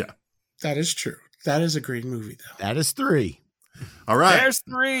 But yeah. That is true. That is a great movie, though. That is 3. All right. There's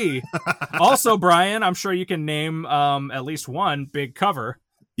 3. Also, Brian, I'm sure you can name at least one big cover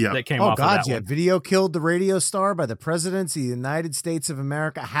that came off of that one. Video Killed the Radio Star by the Presidents of the United States of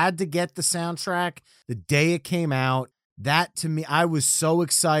America. Had to get the soundtrack the day it came out. That, to me, I was so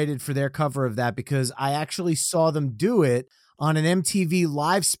excited for their cover of that because I actually saw them do it on an MTV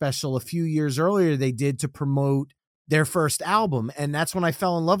Live special a few years earlier they did to promote their first album. And that's when I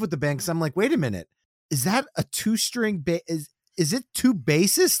fell in love with the band because I'm like, wait a minute, is that a 2-string is it 2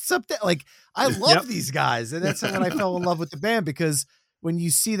 bassists up there? Like, I love these guys. And that's when I fell in love with the band, because when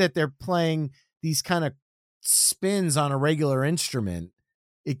you see that they're playing these kind of spins on a regular instrument,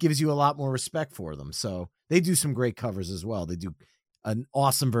 it gives you a lot more respect for them. So they do some great covers as well. They do an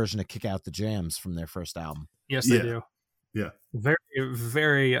awesome version of Kick Out the Jams from their first album. Yes, they do. Yeah. Very,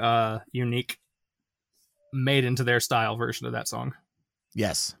 very unique, made into their style version of that song.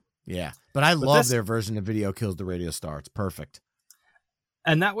 Yes. Yeah. But I love their version of Video Kills the Radio Star. It's perfect.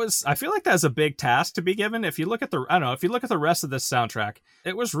 And I feel like that's a big task to be given. If you look at the rest of this soundtrack,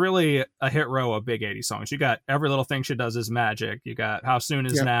 it was really a hit row of big 80s songs. You got Every Little Thing She Does Is Magic. You got How Soon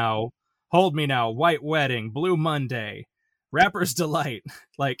Is Now, Hold Me Now, White Wedding, Blue Monday, Rapper's Delight.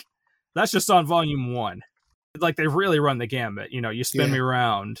 Like, that's just on volume 1. Like, they really run the gambit. You Spin Me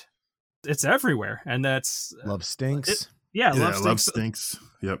Round. It's everywhere. And that's Love Stinks. Love Stinks.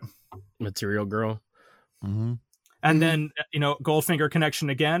 Yep. Material Girl. Mm-hmm. And then, Goldfinger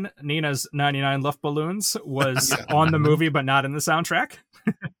Connection again. Nina's 99 Luftballons was on the movie, but not in the soundtrack.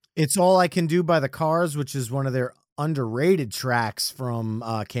 It's All I Can Do by the Cars, which is one of their underrated tracks from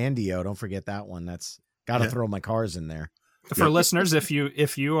Candio. Don't forget that one. That's got to throw my Cars in there. For listeners, if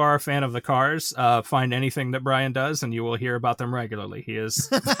you are a fan of the Cars, find anything that Brian does, and you will hear about them regularly.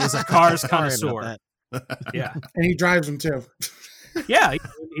 He's a Cars connoisseur. Yeah, and he drives them too. Yeah,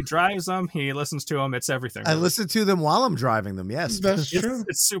 he drives them. He listens to them. It's everything. I listen to them while I'm driving them. Yes, that's true.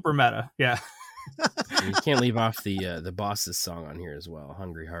 It's super meta. Yeah. You can't leave off the Boss's song on here as well.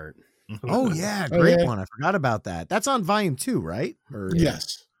 Hungry Heart. Oh yeah, great one. I forgot about that. That's on volume 2, right?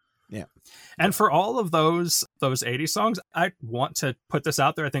 Yes. Yeah. And for all of those 80 songs, I want to put this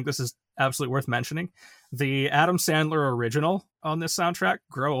out there. I think this is absolutely worth mentioning. The Adam Sandler original on this soundtrack,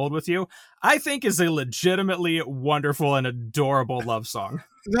 Grow Old With You, I think is a legitimately wonderful and adorable love song.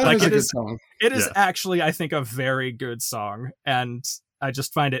 That is a good song. It is actually, I think, a very good song. And I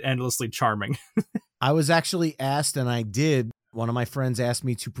just find it endlessly charming. I was actually asked, and I did. One of my friends asked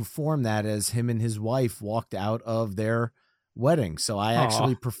me to perform that as him and his wife walked out of their wedding. So I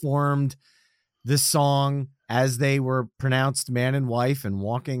actually performed this song as they were pronounced man and wife and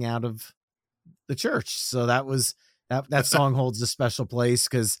walking out of the church. So that song holds a special place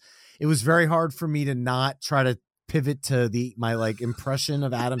because it was very hard for me to not try to pivot to my impression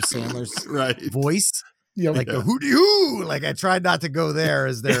of Adam Sandler's voice. The hooty hoo. Like, I tried not to go there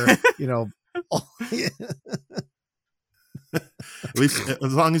as their, At least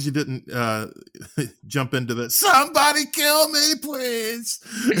as long as you didn't jump into the "somebody kill me, please."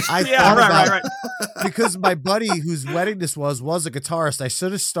 I thought about it because my buddy whose wedding this was a guitarist. I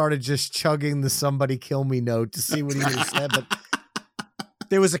should have started just chugging the "somebody kill me" note to see what he would have said, but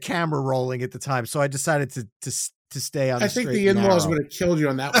there was a camera rolling at the time, so I decided to stay on. I think the in-laws would have killed you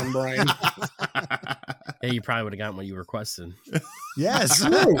on that one, Brian. Hey, you probably would have gotten what you requested. Yes.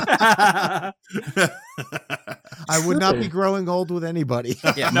 True. I would not be growing old with anybody.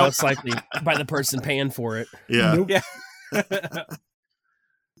 Yeah, most likely by the person paying for it. Yeah. Nope. Yeah.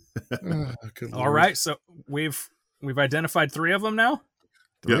 All right, so we've identified 3 of them now.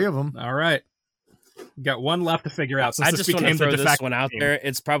 3 of them. All right. Got one left to figure out. Since I this just want to became throw the de this facto one out theme. there.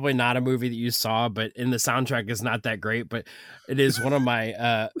 It's probably not a movie that you saw, but in the soundtrack is not that great. But it is one of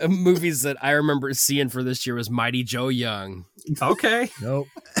my movies that I remember seeing for this year was Mighty Joe Young. Okay. Nope.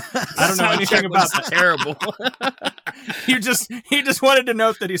 I don't know anything about that. Terrible. He just wanted to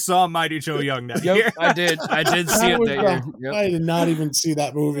note that he saw Mighty Joe Young that year. Yep, I did see it that year. Yep. I did not even see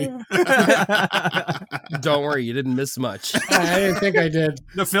that movie. Don't worry, you didn't miss much. I didn't think I did.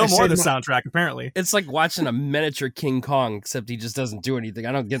 The film or the soundtrack, apparently. It's like watching a miniature King Kong, except he just doesn't do anything.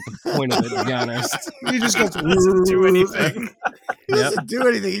 I don't get the point of it, to be honest. He just goes, Doesn't do anything. He doesn't do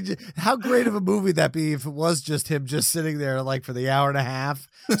anything. How great of a movie would that be if it was just him just sitting there for the hour and a half,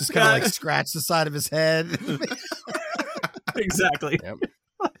 just kind of scratch the side of his head. Exactly. Yep.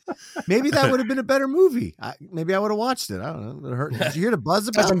 Maybe that would have been a better movie. Maybe I would have watched it. I don't know. Did you hear the buzz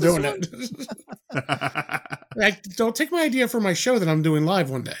about I'm this doing one? it. Don't take my idea for my show that I'm doing live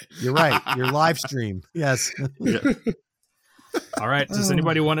one day. You're right. Your live stream. Yes. Yeah. All right. Does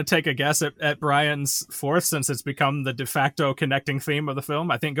anybody want to take a guess at Brian's 4th, since it's become the de facto connecting theme of the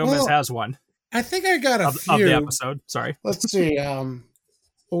film? I think Gomez has one. I think I got a of few. the episode. Sorry. Let's see.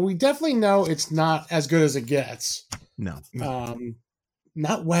 Well, we definitely know it's not as good as it gets. No,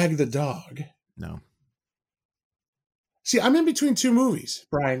 Not Wag the Dog. no. See, I'm in between two movies,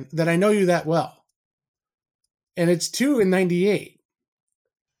 Brian, that I know you that well. And it's two in 98.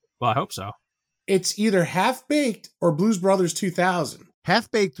 Well, I hope so. It's either Half Baked or Blues Brothers 2000.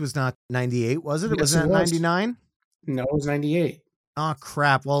 Half Baked was not 98, was it? It was Yes, it that was. 99? No, it was 98. Oh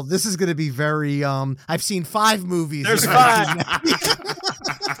crap. Well, this is going to be very I've seen 5 movies. There's in 5.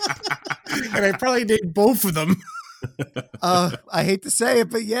 1990. And I probably did both of them. I hate to say it,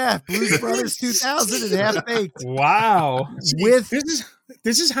 but yeah, Blues Brothers 2000 and Half Baked. Wow. With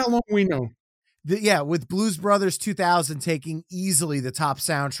This is how long we know. with Blues Brothers 2000 taking easily the top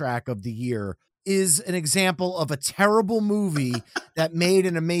soundtrack of the year is an example of a terrible movie that made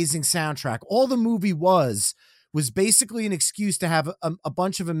an amazing soundtrack. All the movie was basically an excuse to have a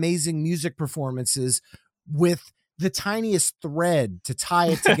bunch of amazing music performances with the tiniest thread to tie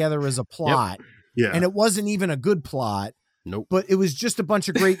it together as a plot. Yeah. And it wasn't even a good plot. Nope. But it was just a bunch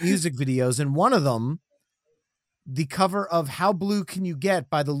of great music videos. And one of them, the cover of How Blue Can You Get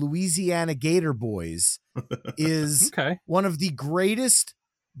by the Louisiana Gator Boys, is Okay. one of the greatest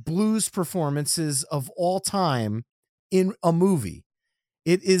blues performances of all time in a movie.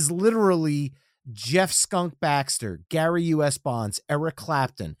 It is literally Jeff Skunk Baxter, Gary U.S. Bonds, Eric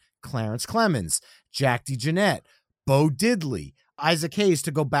Clapton, Clarence Clemens, Jack DeJohnette, Bo Diddley, Isaac Hayes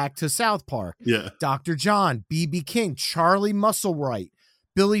to go back to South Park, Yeah. Dr. John, B.B. King, Charlie Musselwhite,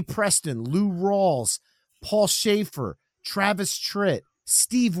 Billy Preston, Lou Rawls, Paul Schaefer, Travis Tritt,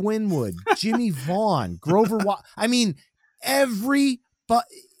 Steve Winwood, Jimmy Vaughn, Grover I mean, but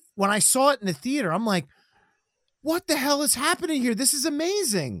when I saw it in the theater, I'm like, what the hell is happening here? This is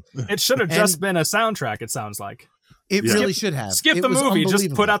amazing. It should have just been a soundtrack, it sounds like. It Yeah. really should have. Skip It the was movie, just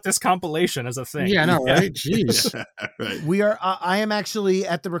unbelievable. put out this compilation as a thing. Yeah, I know, right? Jeez. Right. We are. I am actually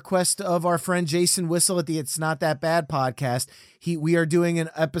at the request of our friend Jason Whistle at the It's Not That Bad podcast. We are doing an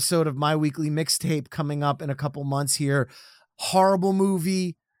episode of My Weekly Mixtape coming up in a couple months here. Horrible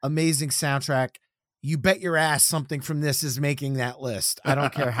movie, amazing soundtrack. You bet your ass something from this is making that list. I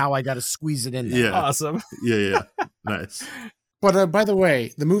don't care how I got to squeeze it in there. Yeah. Awesome. Yeah. Nice. But by the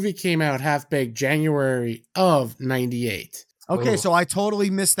way, the movie came out Half Baked January of 98. Okay, Oh. so I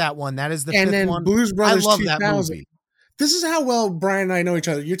totally missed that one. That is the And fifth then one. Blues I Brothers love that 2000. movie. This is how well Brian and I know each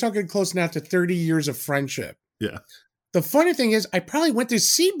other. You're talking close now to 30 years of friendship. Yeah. The funny thing is, I probably went to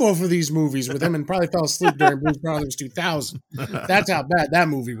see both of these movies with him and probably fell asleep during Blues Brothers 2000. That's how bad that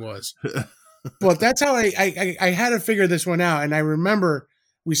movie was. But that's how I had to figure this one out. And I remember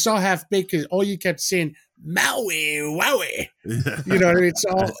we saw Half Baked because all you kept saying, Maui, wowie. Yeah. You know what I mean?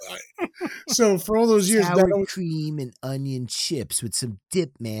 So for all those years, Sour cream and onion chips with some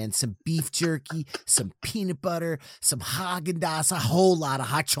dip, man, some beef jerky, some peanut butter, some Haagen-Dazs, a whole lot of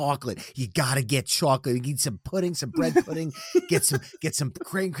hot chocolate. You gotta get chocolate. You need some pudding, some bread pudding. Get some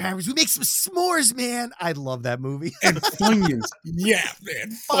graham crackers. We make some s'mores, man. I love that movie. and Funyuns. Yeah,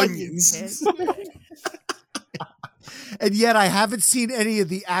 man. Funyuns. And yet I haven't seen any of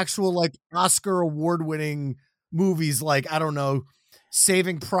the actual like Oscar award-winning movies like, I don't know,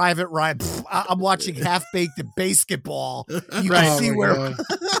 Saving Private Ryan. I'm watching Half Baked and Basketball. You can see where God.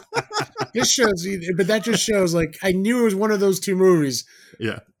 This shows, but that just shows like I knew it was one of those two movies.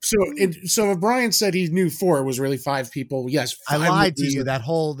 Yeah. So if Brian said he knew 4, it was really 5 people. Yes, I 5 lied to movies. you.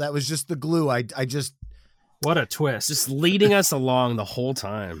 That was just the glue. I just What a twist. Just leading us along the whole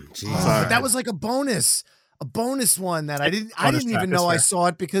time. Jeez. but that was like a bonus one that I didn't Bonus even track, know that's I fair. saw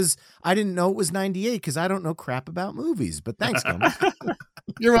it because I didn't know it was 98 because I don't know crap about movies. But thanks, Gomez.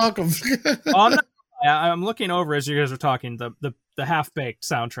 You're welcome. I'm looking over as you guys are talking the Half-Baked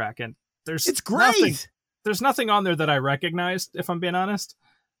soundtrack, and there's It's great. There's nothing on there that I recognized, if I'm being honest.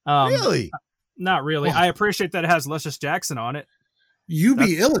 Really? Not really. Oh. I appreciate that it has Luscious Jackson on it. You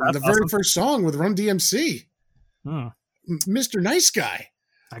Be That's- Illin, that's the very awesome. first song with Run DMC. Mr. Nice Guy.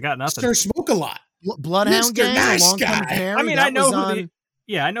 I got nothing. Stir Smoke a Lot. Bloodhound Mr. Gang, Nice Long Come Guy. Carry, I mean, that I know was who on-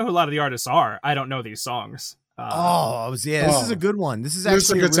 I know who a lot of the artists are. I don't know these songs. This is a good one. This is This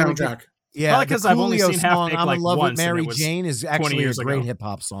is a actually good really soundtrack. Yeah, Probably the 'cause I've only Coolio seen song, Half-Baked, I'm like, in Love with once, and Mary it was Jane is 20 actually a years great ago. hip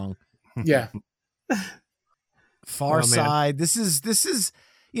hop song. Yeah. Far Oh, man. Side. This is,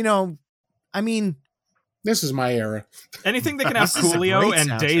 I mean, This is my era. Anything that can have This is a Coolio great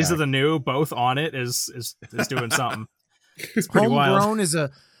and Days soundtrack. of the New both on it is doing something. It's pretty wild.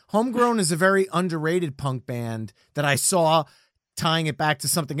 Homegrown is a very underrated punk band that I saw, tying it back to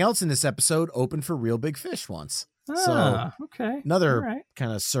something else in this episode, open for Real Big Fish once. Okay. Another All right.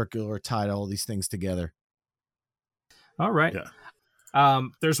 kind of circular tie to all these things together. All right. Yeah.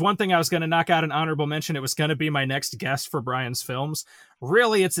 There's one thing I was going to knock out an honorable mention. It was going to be my next guest for Brian's films.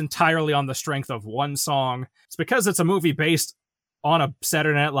 Really, it's entirely on the strength of one song. It's because it's a movie based on a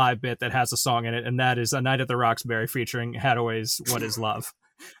Saturday Night Live bit that has a song in it, and that is A Night at the Roxbury featuring Hadaway's What Is Love.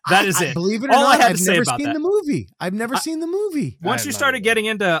 That is it. Believe it or All I not, had I've to say never about seen that. the movie. I've never seen the movie. Once you started getting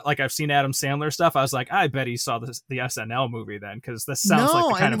into, like, I've seen Adam Sandler stuff, I was like, I bet he saw the SNL movie then, because this sounds like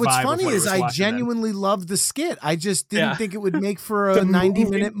the kind and of what's vibe funny of what is he was I watching genuinely loved the skit. I just didn't Yeah. think it would make for a The movie?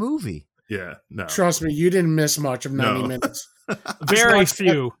 90-minute movie. Yeah, no. Trust me, you didn't miss much of 90 No. minutes. then. Very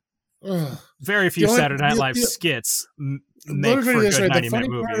few Ugh. Very few The only- Saturday Night the- Live the- skits Let make me put for it this good way: the 90-minute funny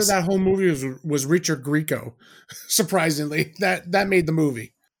part of movies. that whole movie was Richard Grieco. Surprisingly, that made the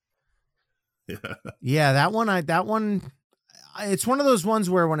movie. Yeah, that one. It's one of those ones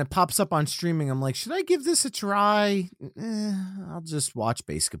where when it pops up on streaming, I'm like, should I give this a try? I'll just watch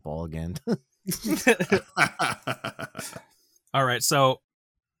basketball again. All right, so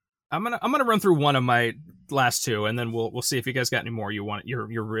I'm gonna run through one of my last two, and then we'll see if you guys got any more you want. You're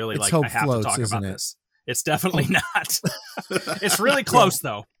really It's like, Hope I have Floats, to talk isn't about it? this. It's definitely not. It's really close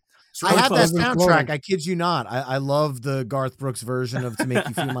though. It's I really have that close. Close. soundtrack. I kid you not. I love the Garth Brooks version of "To Make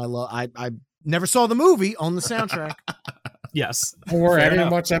You Feel My Love." I never saw the movie, on the soundtrack. Yes. Don't worry, Fair I didn't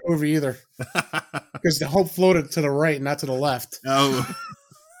enough. watch that movie either because the hope floated to the right, not to the left. Oh,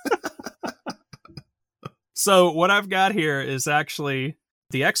 So what I've got here is actually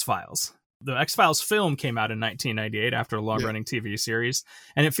the X-Files. The X-Files film came out in 1998 after a long-running TV series,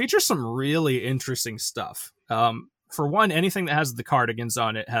 and it features some really interesting stuff. For one, anything that has the Cardigans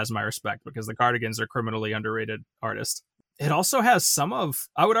on it has my respect, because the Cardigans are criminally underrated artists. It also has some of,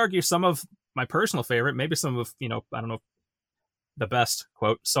 I would argue, some of my personal favorite, maybe some of, I don't know, the best,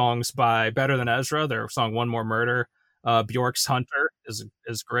 quote, songs by Better Than Ezra. Their song One More Murder. Bjork's Hunter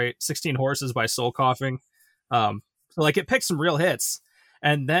is great. 16 Horses by Soul Coughing. So like, it picks some real hits.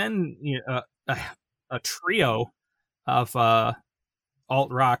 And then a trio of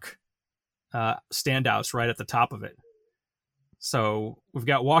alt rock standouts right at the top of it. So we've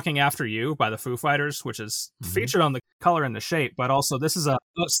got Walking After You by the Foo Fighters, which is featured on The Color and the Shape, but also this is a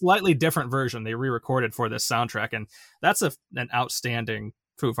slightly different version they re-recorded for this soundtrack, and that's an outstanding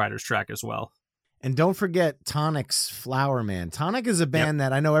Foo Fighters track as well. And don't forget Tonic's Flower Man. Tonic is a band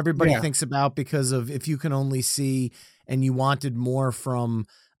that I know everybody Yeah. thinks about because of If You Can Only See, and you wanted more from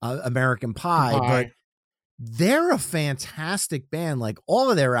American Pie, but they're a fantastic band. Like, all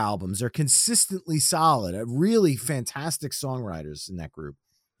of their albums are consistently solid. Really fantastic songwriters in that group.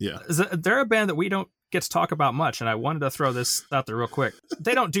 yeah. They're a band that we don't get to talk about much, and I wanted to throw this out there real quick.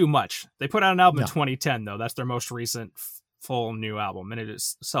 They don't do much. They put out an album in 2010, though. That's their most recent full new album, and it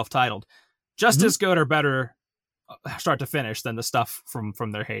is self-titled. Just as good or better, start to finish, than the stuff from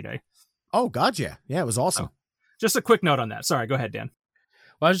their heyday. Oh, God, yeah. Yeah, it was awesome. Just a quick note on that. Sorry, go ahead, Dan.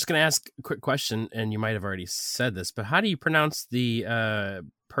 Well, I was just going to ask a quick question, and you might have already said this, but how do you pronounce the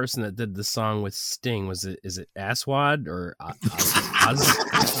person that did the song with Sting? Is it Aswad or Oz?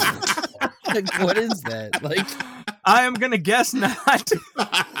 Like, what is that? Like, I am gonna guess not.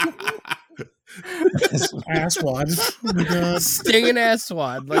 Asswad. Oh my God. Sting and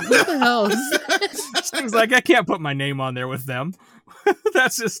Aswad. Like, what the hell is that? Sting's like, I can't put my name on there with them.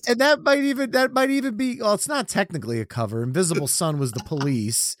 That's just. And that might even be, well, it's not technically a cover. Invisible Sun was the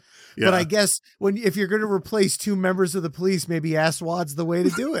Police. Yeah. But I guess if you're going to replace two members of the Police, maybe Asswad's the way to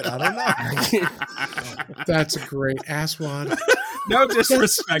do it. I don't know. That's a great Asswad. No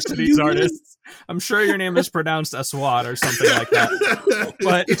disrespect to these artists. I'm sure your name is pronounced Aswad or something like that.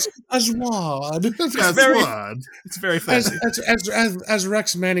 But It's Aswad. That's very- odd. it's very fancy. As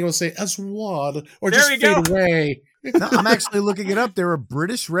Rex Manning will say, Aswad, or There just you fade go. away. No, I'm actually looking it up. They're a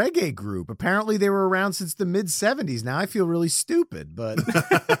British reggae group. Apparently they were around since the mid 70s. Now I feel really stupid, but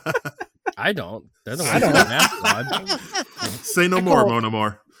I don't. They're the I ones don't. that Aswad. Say no more, Mona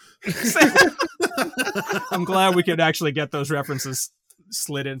Moore. I'm glad we could actually get those references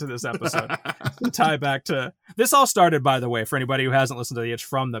slid into this episode to tie back to this. All started, by the way, for anybody who hasn't listened to the Itch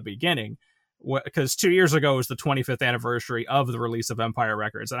from the beginning, because 2 years ago was the 25th anniversary of the release of Empire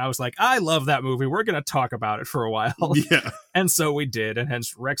Records, and I was like, I love that movie, we're going to talk about it for a while. Yeah. And so we did, and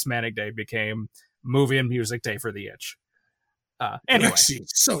hence Rex Manic Day became Movie and Music Day for the Itch. Anyway, Rexy,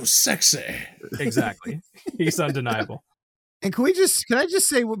 so sexy. exactly. He's undeniable. and can I just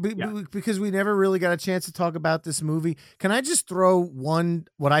say, Yeah. because we never really got a chance to talk about this movie, can I just throw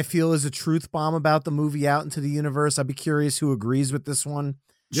what I feel is a truth bomb about the movie out into the universe? I'd be curious who agrees with this one.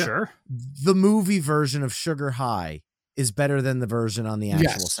 Yeah. Sure. The movie version of Sugar High is better than the version on the actual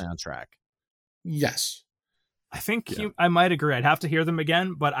Yes. soundtrack. Yes. I think Yeah. I might agree. I'd have to hear them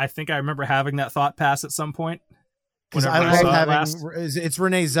again, but I think I remember having that thought pass at some point. Because I whenever love saw it having last. it's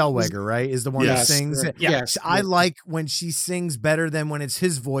Renee Zellweger, right? Is the one Yes. who sings. Yes. I like when she sings better than when it's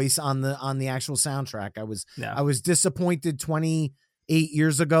his voice on the actual soundtrack. I was disappointed 28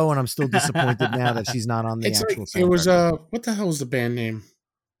 years ago, and I'm still disappointed now that she's not on the It's actual like, soundtrack. it was what the hell was the band name?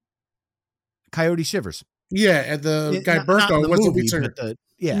 Coyote Shivers. Yeah, and the guy Not Burko the was the movie, lead singer. but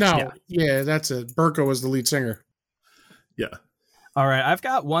No, yeah, that's it. Burko was the lead singer. Yeah. All right, I've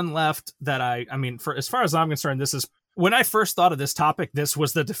got one left that I mean, for as far as I'm concerned, this is when I first thought of this topic, this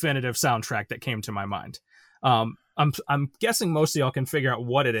was the definitive soundtrack that came to my mind. I'm guessing most of y'all can figure out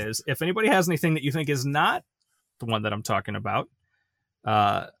what it is. If anybody has anything that you think is not the one that I'm talking about,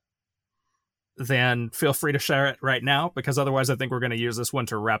 then feel free to share it right now, because otherwise I think we're going to use this one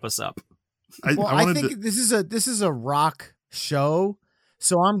to wrap us up. I think this is a rock show,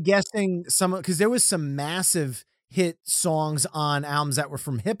 so I'm guessing because there was some massive hit songs on albums that were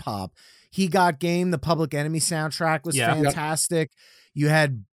from hip hop. He Got Game, the Public Enemy soundtrack was fantastic. You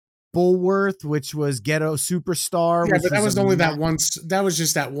had Bullworth, which was Ghetto Superstar. Yeah, but that was only that one. That was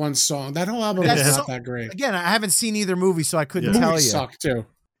just that one song. That whole album was not that great. Again, I haven't seen either movie, so I couldn't The tell movie you. sucked too.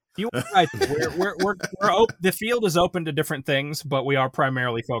 You were right. We're the field is open to different things, but we are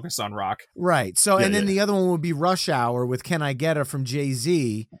primarily focused on rock. Right. So, and then the other one would be Rush Hour with Can I Get Her from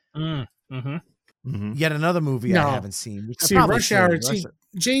Jay-Z. Yet another movie I haven't seen. See, Rush Hour.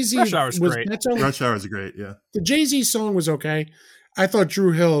 Jay-Z Rush Hour's great. Rush Hour is great. Yeah. The Jay-Z song was okay. I thought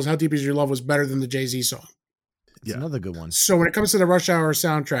Drew Hill's "How Deep Is Your Love" was better than the Jay-Z song. It's another good one. So when it comes to the Rush Hour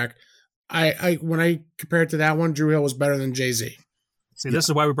soundtrack, I when I compare it to that one, Drew Hill was better than Jay-Z. See, this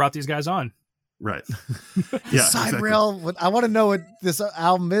is why we brought these guys on. Right. Yeah. Side rail. I want to know what this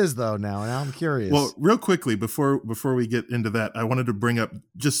album is, though. Now I'm curious. Well, real quickly before we get into that, I wanted to bring up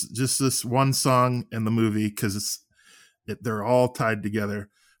just this one song in the movie, because they're all tied together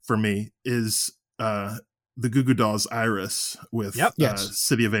for me. Is the Goo Goo Dolls' "Iris" with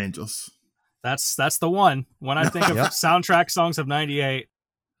 "City of Angels." That's the one. When I think of soundtrack songs of '98,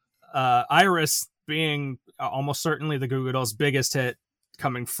 "Iris" being almost certainly the Goo Goo Dolls' biggest hit,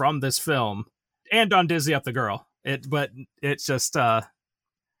 coming from this film, and on Dizzy Up the Girl. But it's just that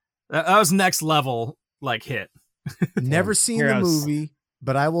was next level hit. Never seen the movie,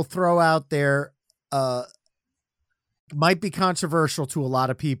 but I will throw out there, might be controversial to a lot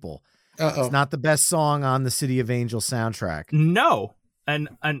of people. It's not the best song on the City of Angels soundtrack. No, and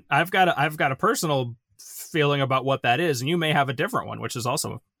I've got a personal feeling about what that is, and you may have a different one, which is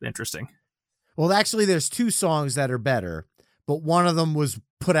also interesting. Well, actually, there's two songs that are better, but one of them was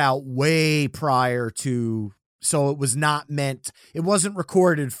put out way prior to, so it was not meant, it wasn't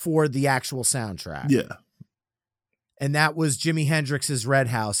recorded for the actual soundtrack. Yeah. And that was Jimi Hendrix's Red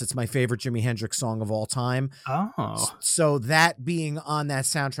House. It's my favorite Jimi Hendrix song of all time. Oh. So that being on that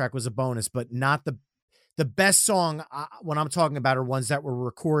soundtrack was a bonus, but not the best song. When I'm talking about are ones that were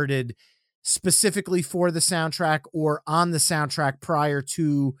recorded specifically for the soundtrack or on the soundtrack prior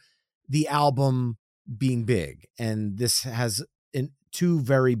to the album being big. And this has two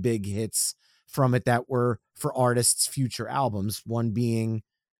very big hits from it that were for artists' future albums, one being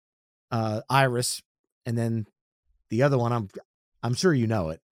Iris, and then the other one, I'm sure you know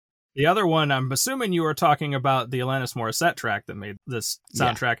it. The other one, I'm assuming you were talking about the Alanis Morissette track that made this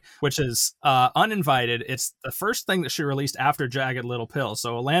soundtrack, which is Uninvited. It's the first thing that she released after Jagged Little Pill.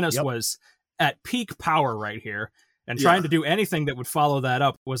 So Alanis was at peak power right here, and trying to do anything that would follow that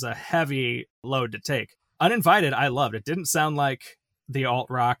up was a heavy load to take. Uninvited, I loved. It didn't sound like the alt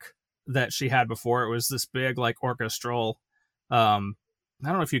rock that she had before. It was this big, orchestral, I don't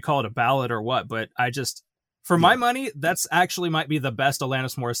know if you call it a ballad or what, but for my money, that's actually might be the best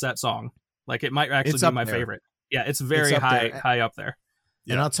Alanis Morissette song. It might actually be my favorite. Yeah, it's very high up there.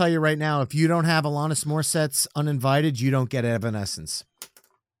 And I'll tell you right now, if you don't have Alanis Morissette's Uninvited, you don't get Evanescence.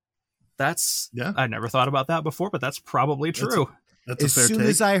 I never thought about that before, but that's probably true. That's as soon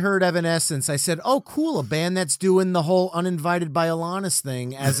as I heard Evanescence, I said, "Oh, cool! A band that's doing the whole Uninvited by Alanis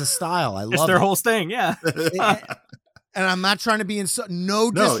thing as a style. I love it's their whole thing, yeah." And I'm not trying to be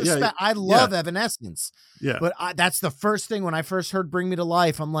no disrespect. Yeah, I love Evanescence. Yeah, but that's the first thing when I first heard "Bring Me to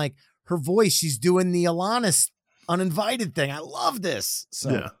Life." I'm like, her voice. She's doing the Alanis Uninvited thing. I love this.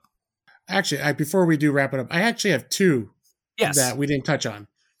 So, yeah. Actually, before we do wrap it up, I actually have two that we didn't touch on.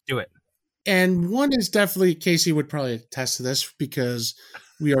 Do it. And one is definitely, Casey would probably attest to this because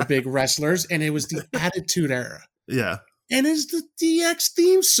we are big wrestlers, and it was the Attitude Era. Yeah. And it's the DX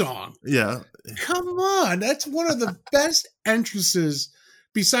theme song. Yeah. Come on. That's one of the best entrances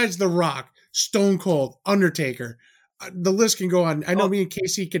besides The Rock, Stone Cold, Undertaker. The list can go on. I know me and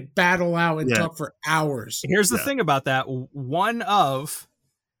Casey could battle out and talk for hours. Here's the thing about that. One of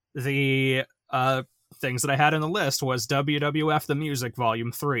the things that I had in the list was WWF The Music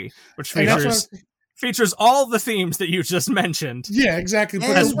Volume 3, which And that's features all the themes that you just mentioned. Yeah, exactly. But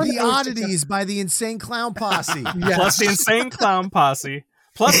And the one the that was oddities by the Insane Clown Posse. Yes. Plus the Insane Clown Posse.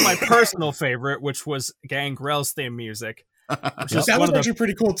 Plus my personal favorite, which was Gangrel's theme music. Which is That one was of the actually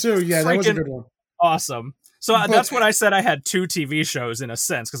pretty cool too. Yeah, that was a freaking good one. awesome. So But- that's what I said. I had 2 TV shows in a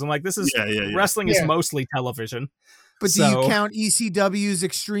sense, because I'm like, this is wrestling is Yeah. mostly television. But do you count ECW's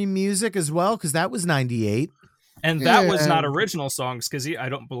Extreme Music as well? Because that was 98. And that was Yeah. not original songs, because I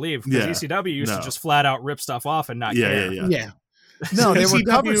don't believe, because Yeah. ECW used No. to just flat out rip stuff off and not care. Yeah. No, they were ECW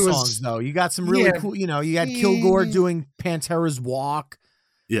cover was- songs, though. You got some really Yeah. cool, you had Kilgore doing Pantera's Walk.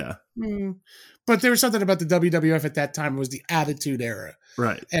 Yeah. Mm. But there was something about the WWF at that time. It was the Attitude Era.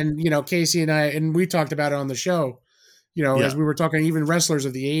 Right. And, Casey and I, and we talked about it on the show, as we were talking even wrestlers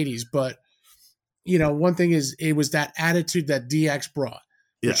of the 80s. But, one thing is it was that attitude that DX brought.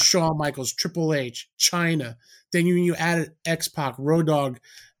 Yeah. With Shawn Michaels, Triple H, China. Then you added X-Pac, Road Dogg,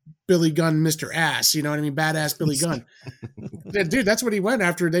 Billy Gunn, Mr. Ass. You know what I mean? Badass Billy Gunn. Dude, that's what he went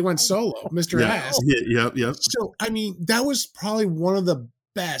after. They went solo, Mr. Ass. Yep. So, that was probably one of the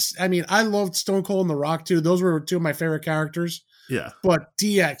best. I loved Stone Cold and The Rock, too. Those were 2 of my favorite characters. Yeah. But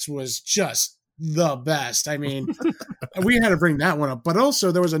DX was just the best. We had to bring that one up. But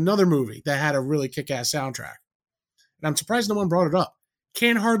also, there was another movie that had a really kick-ass soundtrack. And I'm surprised no one brought it up.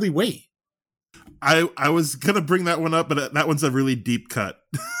 Can't Hardly Wait. I was going to bring that one up, but that one's a really deep cut.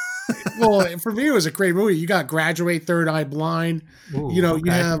 Well, for me, it was a great movie. You got Graduate, Third Eye Blind. Ooh, You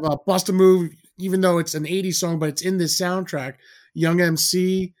okay. have Bust a Move, even though it's an 80s song, but it's in this soundtrack. Young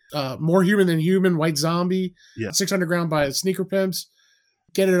MC, More Human Than Human, White Zombie, Yeah. 600 Ground by Sneaker Pimps,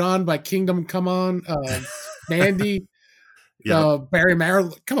 Get It On by Kingdom Come On, Mandy, Yeah. Barry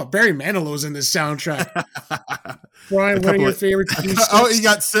Manilow. Come on, Barry Manilow's in this soundtrack. Brian, one of your favorite teams. Oh, you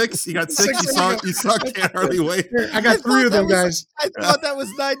got 6? You got 6? Six. You saw Can't Hardly Wait. I got 3 of them, guys. I thought that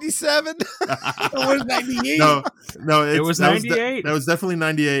was 97. It was 98. No, It was 98. That was definitely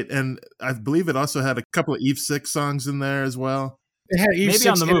 98, and I believe it also had a couple of Eve 6 songs in there as well. It had Eve Maybe 6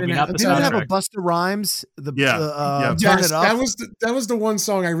 on the in movie, and not out. the Didn't it have a soundtrack. Busta Rhymes? Yeah. Turn Yes, It Up. that was the one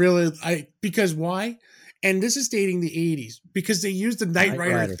song because why? And this is dating the 80s because they used the Knight Knight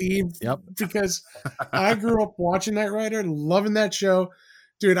Rider Rider. theme. Yep. Because I grew up watching Knight Rider, loving that show.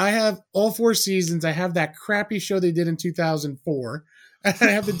 Dude, I have all 4 seasons. I have that crappy show they did in 2004. And I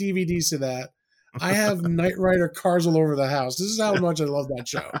have the DVDs to that. I have Knight Rider cars all over the house. This is how much I love that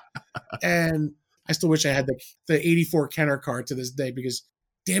show. And I still wish I had the 84 Kenner car to this day because,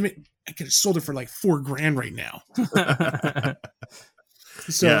 damn it, I could have sold it for like $4,000 right now.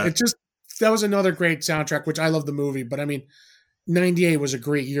 So Yeah. that was another great soundtrack, which I love the movie. But 98 was a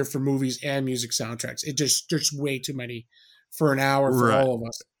great year for movies and music soundtracks. There's way too many for an hour for Right. all of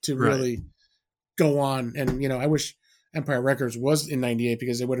us to Right. really go on. And, I wish Empire Records was in 98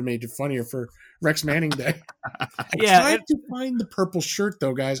 because it would have made it funnier for Rex Manning Day. I tried to find the purple shirt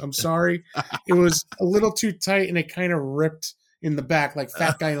though, guys. I'm sorry. It was a little too tight and it kind of ripped in the back like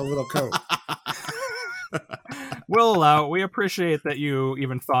fat guy in a little coat. We'll allow it. We appreciate that you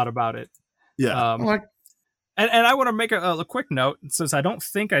even thought about it. Yeah. I'm like, And I want to make a quick note, since I don't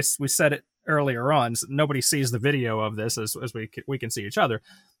think we said it earlier on. So nobody sees the video of this as we can see each other.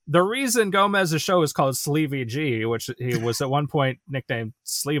 The reason Gomez's show is called Sleevey G, which he was at one point nicknamed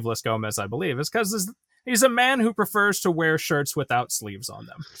Sleeveless Gomez, I believe, is because he's a man who prefers to wear shirts without sleeves on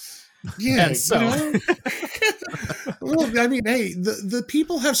them. yeah. And so- Well, hey, the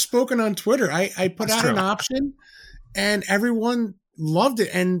people have spoken on Twitter. I put That's out true. an option and everyone loved it.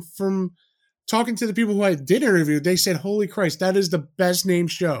 And from talking to the people who I did interview, they said, holy Christ, that is the best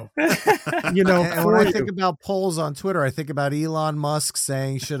named show. And for when I you. think about polls on Twitter, I think about Elon Musk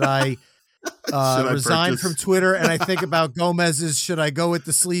saying, should I I resign purchase- from Twitter? And I think about Gomez's, should I go with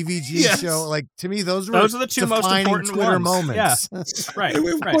the Sleevey G Yes. show? Like, to me, those are the two most defining important Twitter ones. moments. Right.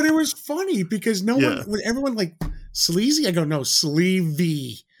 But it was funny because Yeah. everyone like sleazy. I go, no,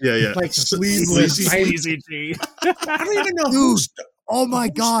 sleevey. Yeah. Like sleeveless. Sleazy G. I don't even know Dude. who's. Oh my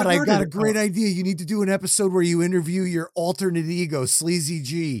Who God, I got started a it? great idea. You need to do an episode where you interview your alternate ego, Sleazy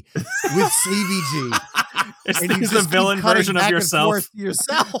G, with Sleevey G. It's And you the just keep villain cutting version of back and yourself. forth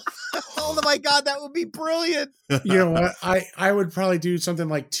yourself. Oh my God, that would be brilliant. You know what? I would probably do something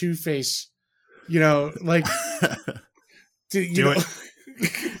like Two-Face. Like Do it.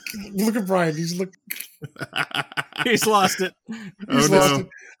 Look at Brian. He's He's lost it. He's Oh, lost no. it.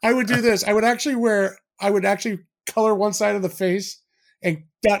 I would do this. I would actually color one side of the face and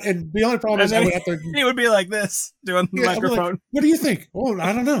And the only problem is I would have to. He would be like this doing the I'd be like, microphone. what do you think? Oh,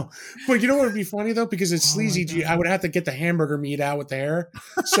 I don't know. But you know what would be funny though, because it's sleazy G. I would have to get the hamburger meat out with the hair,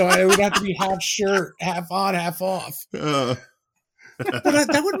 so I would have to be half shirt, half on, half off. But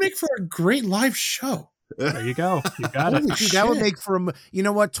that would make for a great live show. There you go. You got it. Dude, that would make for, you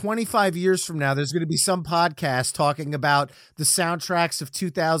know what, 25 years from now, there's going to be some podcast talking about the soundtracks of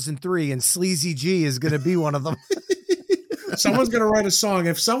 2003, and Sleazy G is going to be one of them. Someone's going to write a song.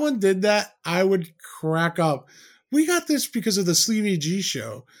 If someone did that, I would crack up. We got this because of the Sleazy G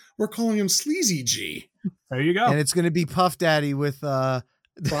show. We're calling him Sleazy G. There you go. And it's going to be Puff Daddy with...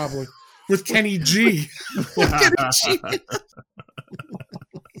 Probably. With Kenny G. Kenny G.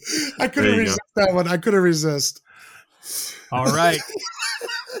 I couldn't resist that one. I couldn't resist. All right.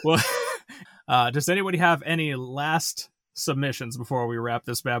 Well, does anybody have any last submissions before we wrap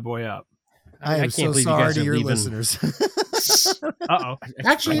this bad boy up? I am so sorry to your listeners. Uh-oh.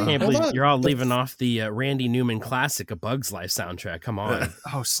 Actually, I can't believe you're all leaving off the Randy Newman classic, A Bug's Life soundtrack. Come on.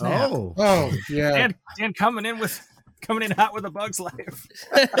 Oh, snap. Oh, yeah. Dan coming in hot with A Bug's Life.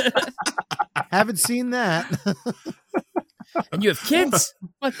 Haven't seen that. And you have kids?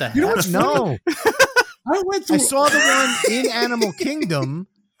 What the hell? You know what's No. I saw the one in Animal Kingdom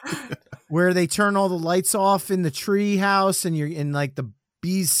where they turn all the lights off in the tree house and you're in like the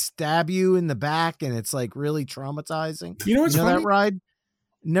bees stab you in the back and it's like really traumatizing. You know what's funny? That ride?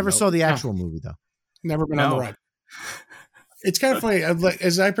 Never saw the actual movie though. Never been on the ride. It's kind of funny.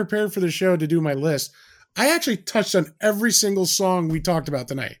 As I prepared for the show to do my list, I actually touched on every single song we talked about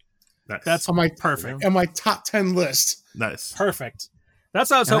tonight. That's on my perfect. On my top 10 list. Nice. Perfect. That's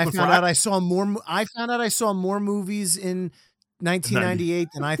what I was hoping for. I found out I saw more movies in 1998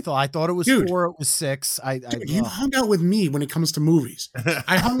 than I thought. I thought it was 4, it was 6. You hung out with me when it comes to movies.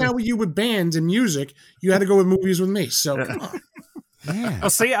 I hung out with you with bands and music. You had to go with movies with me. So come on. Yeah. Well,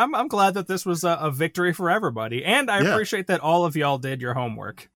 see, I'm glad that this was a victory for everybody. And I appreciate that all of y'all did your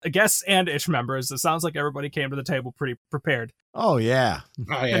homework. Guests and itch members. It sounds like everybody came to the table pretty prepared. Oh, yeah.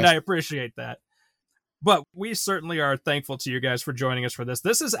 And I appreciate that. But we certainly are thankful to you guys for joining us for this.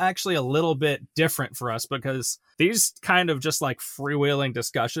 This is actually a little bit different for us because these kind of just like freewheeling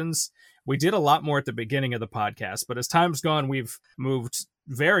discussions, we did a lot more at the beginning of the podcast. But as time's gone, we've moved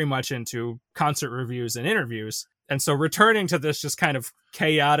very much into concert reviews and interviews. And so returning to this just kind of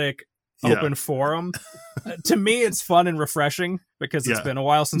chaotic open forum, to me, it's fun and refreshing because it's been a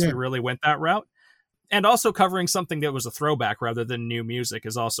while since we really went that route. And also covering something that was a throwback rather than new music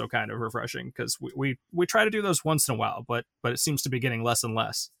is also kind of refreshing because we try to do those once in a while, but it seems to be getting less and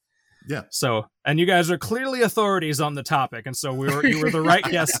less. Yeah. So, and you guys are clearly authorities on the topic, and so you were the right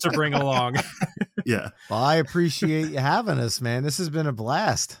guests to bring along. Yeah. Well, I appreciate you having us, man. This has been a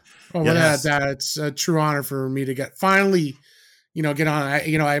blast. Oh, Yes. it's a true honor for me to finally get on.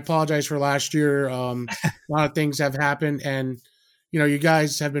 I apologize for last year. A lot of things have happened, and you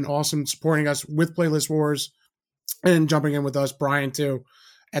guys have been awesome supporting us with Playlist Wars and jumping in with us, Brian too,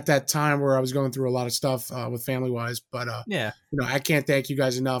 at that time where I was going through a lot of stuff with family wise. But I can't thank you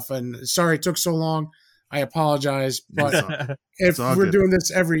guys enough. And sorry it took so long. I apologize. But if we're doing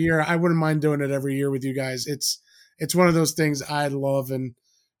this every year, I wouldn't mind doing it every year with you guys. It's one of those things I love, and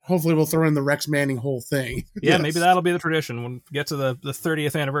hopefully we'll throw in the Rex Manning whole thing. Yeah, maybe that'll be the tradition. When we get to the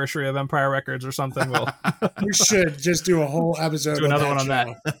 30th anniversary of Empire Records or something, we should just do a whole episode. Do another one on that.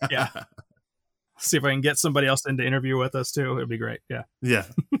 Yeah. See if I can get somebody else in to interview with us too. It'd be great. Yeah. Yeah.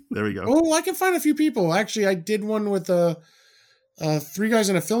 There we go. Oh, I can find a few people. Actually, I did one with 3 Guys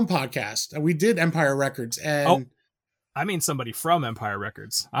in a Film podcast. We did Empire Records, and I mean somebody from Empire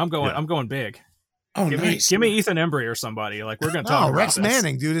Records. I'm going big. Oh, nice. Give me Ethan Embry or somebody. Like, we're going to talk about Rex this.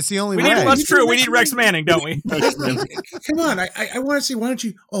 Manning, dude. It's the only way. That's true. We need Rex Manning, don't we? Come on. I want to see, why don't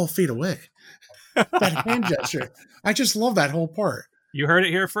you all fade away? That hand gesture. I just love that whole part. You heard it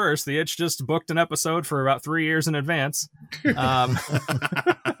here first. The Itch just booked an episode for about 3 years in advance. It'll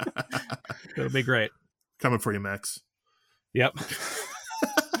be great. Coming for you, Max. Yep.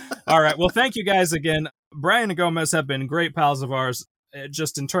 All right. Well, thank you guys again. Brian and Gomez have been great pals of ours.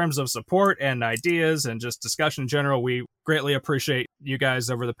 Just in terms of support and ideas and just discussion in general, we greatly appreciate you guys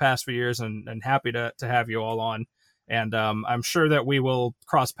over the past few years and happy to have you all on. And I'm sure that we will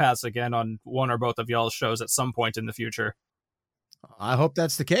cross paths again on one or both of y'all's shows at some point in the future. I hope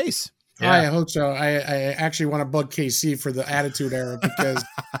that's the case. Yeah. I hope so. I actually want to bug KC for the Attitude Era because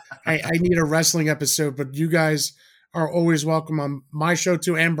I need a wrestling episode, but you guys are always welcome on my show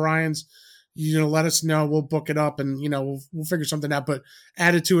too and Brian's. Let us know. We'll book it up and, we'll figure something out. But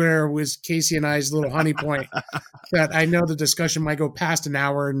Attitude Era was Casey and I's little honey point that I know the discussion might go past an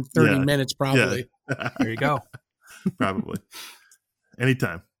hour and 30 minutes probably. There you go. Probably.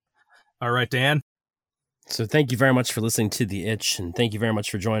 Anytime. All right, Dan. So thank you very much for listening to The Itch, and thank you very much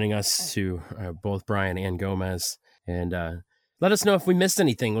for joining us, to both Brian and Gomez. And let us know if we missed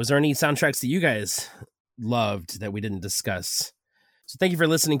anything. Was there any soundtracks that you guys loved that we didn't discuss? So thank you for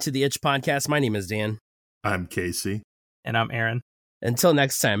listening to The Itch Podcast. My name is Dan. I'm Casey. And I'm Aaron. Until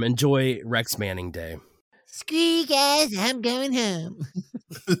next time, enjoy Rex Manning Day. Screw you guys, I'm going home.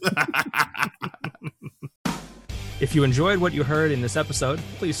 If you enjoyed what you heard in this episode,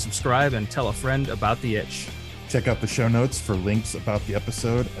 please subscribe and tell a friend about The Itch. Check out the show notes for links about the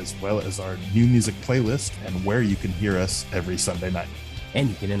episode, as well as our new music playlist and where you can hear us every Sunday night. And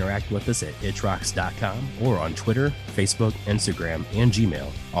you can interact with us at itchrocks.com or on Twitter, Facebook, Instagram, and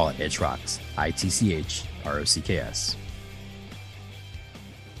Gmail, all at itchrocks, ITCHROCKS.